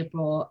deadline is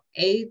April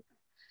 8th,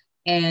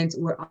 and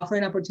we're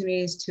offering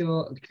opportunities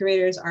to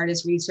curators,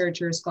 artists,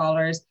 researchers,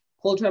 scholars,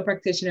 cultural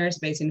practitioners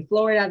based in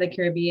Florida, the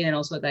Caribbean, and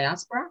also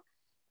diaspora.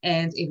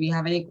 And if you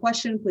have any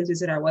questions, please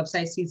visit our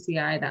website,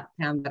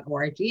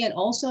 cci.pamm.org. And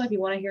also, if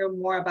you want to hear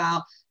more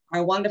about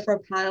our wonderful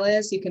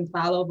panelists, you can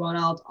follow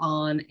Ronald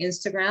on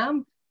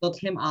Instagram. Look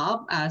him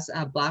up as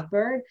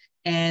Blackbird.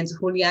 And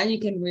Julián, you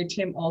can reach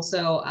him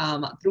also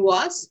through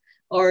us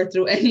or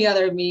through any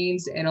other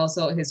means, and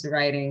also his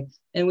writing.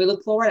 And we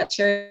look forward to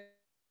sharing.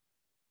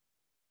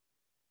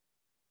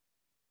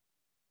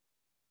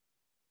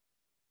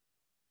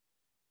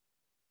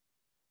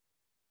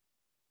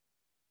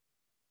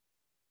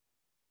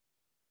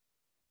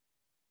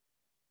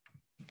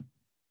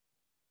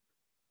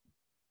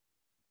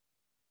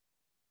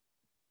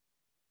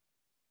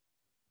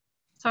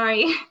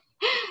 Sorry.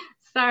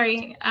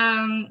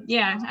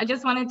 Yeah, I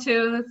just wanted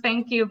to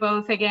thank you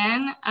both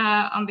again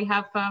on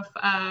behalf of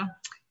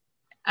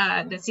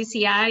the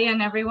CCI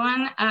and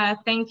everyone.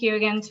 Thank you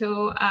again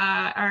to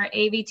our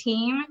AV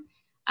team.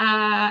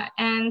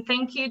 And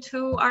thank you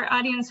to our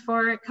audience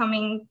for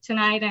coming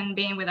tonight and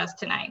being with us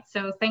tonight.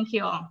 So thank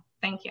you all.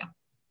 Thank you.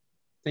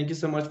 Thank you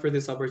so much for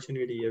this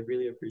opportunity. I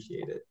really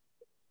appreciate it.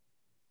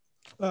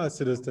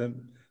 Celestine,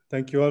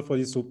 thank you all for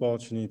this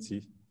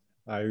opportunity.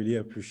 I really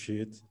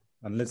appreciate it.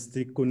 And let's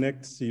stay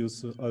connected. See you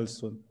all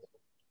soon.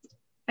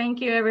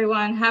 Thank you,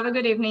 everyone. Have a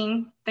good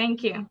evening.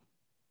 Thank you.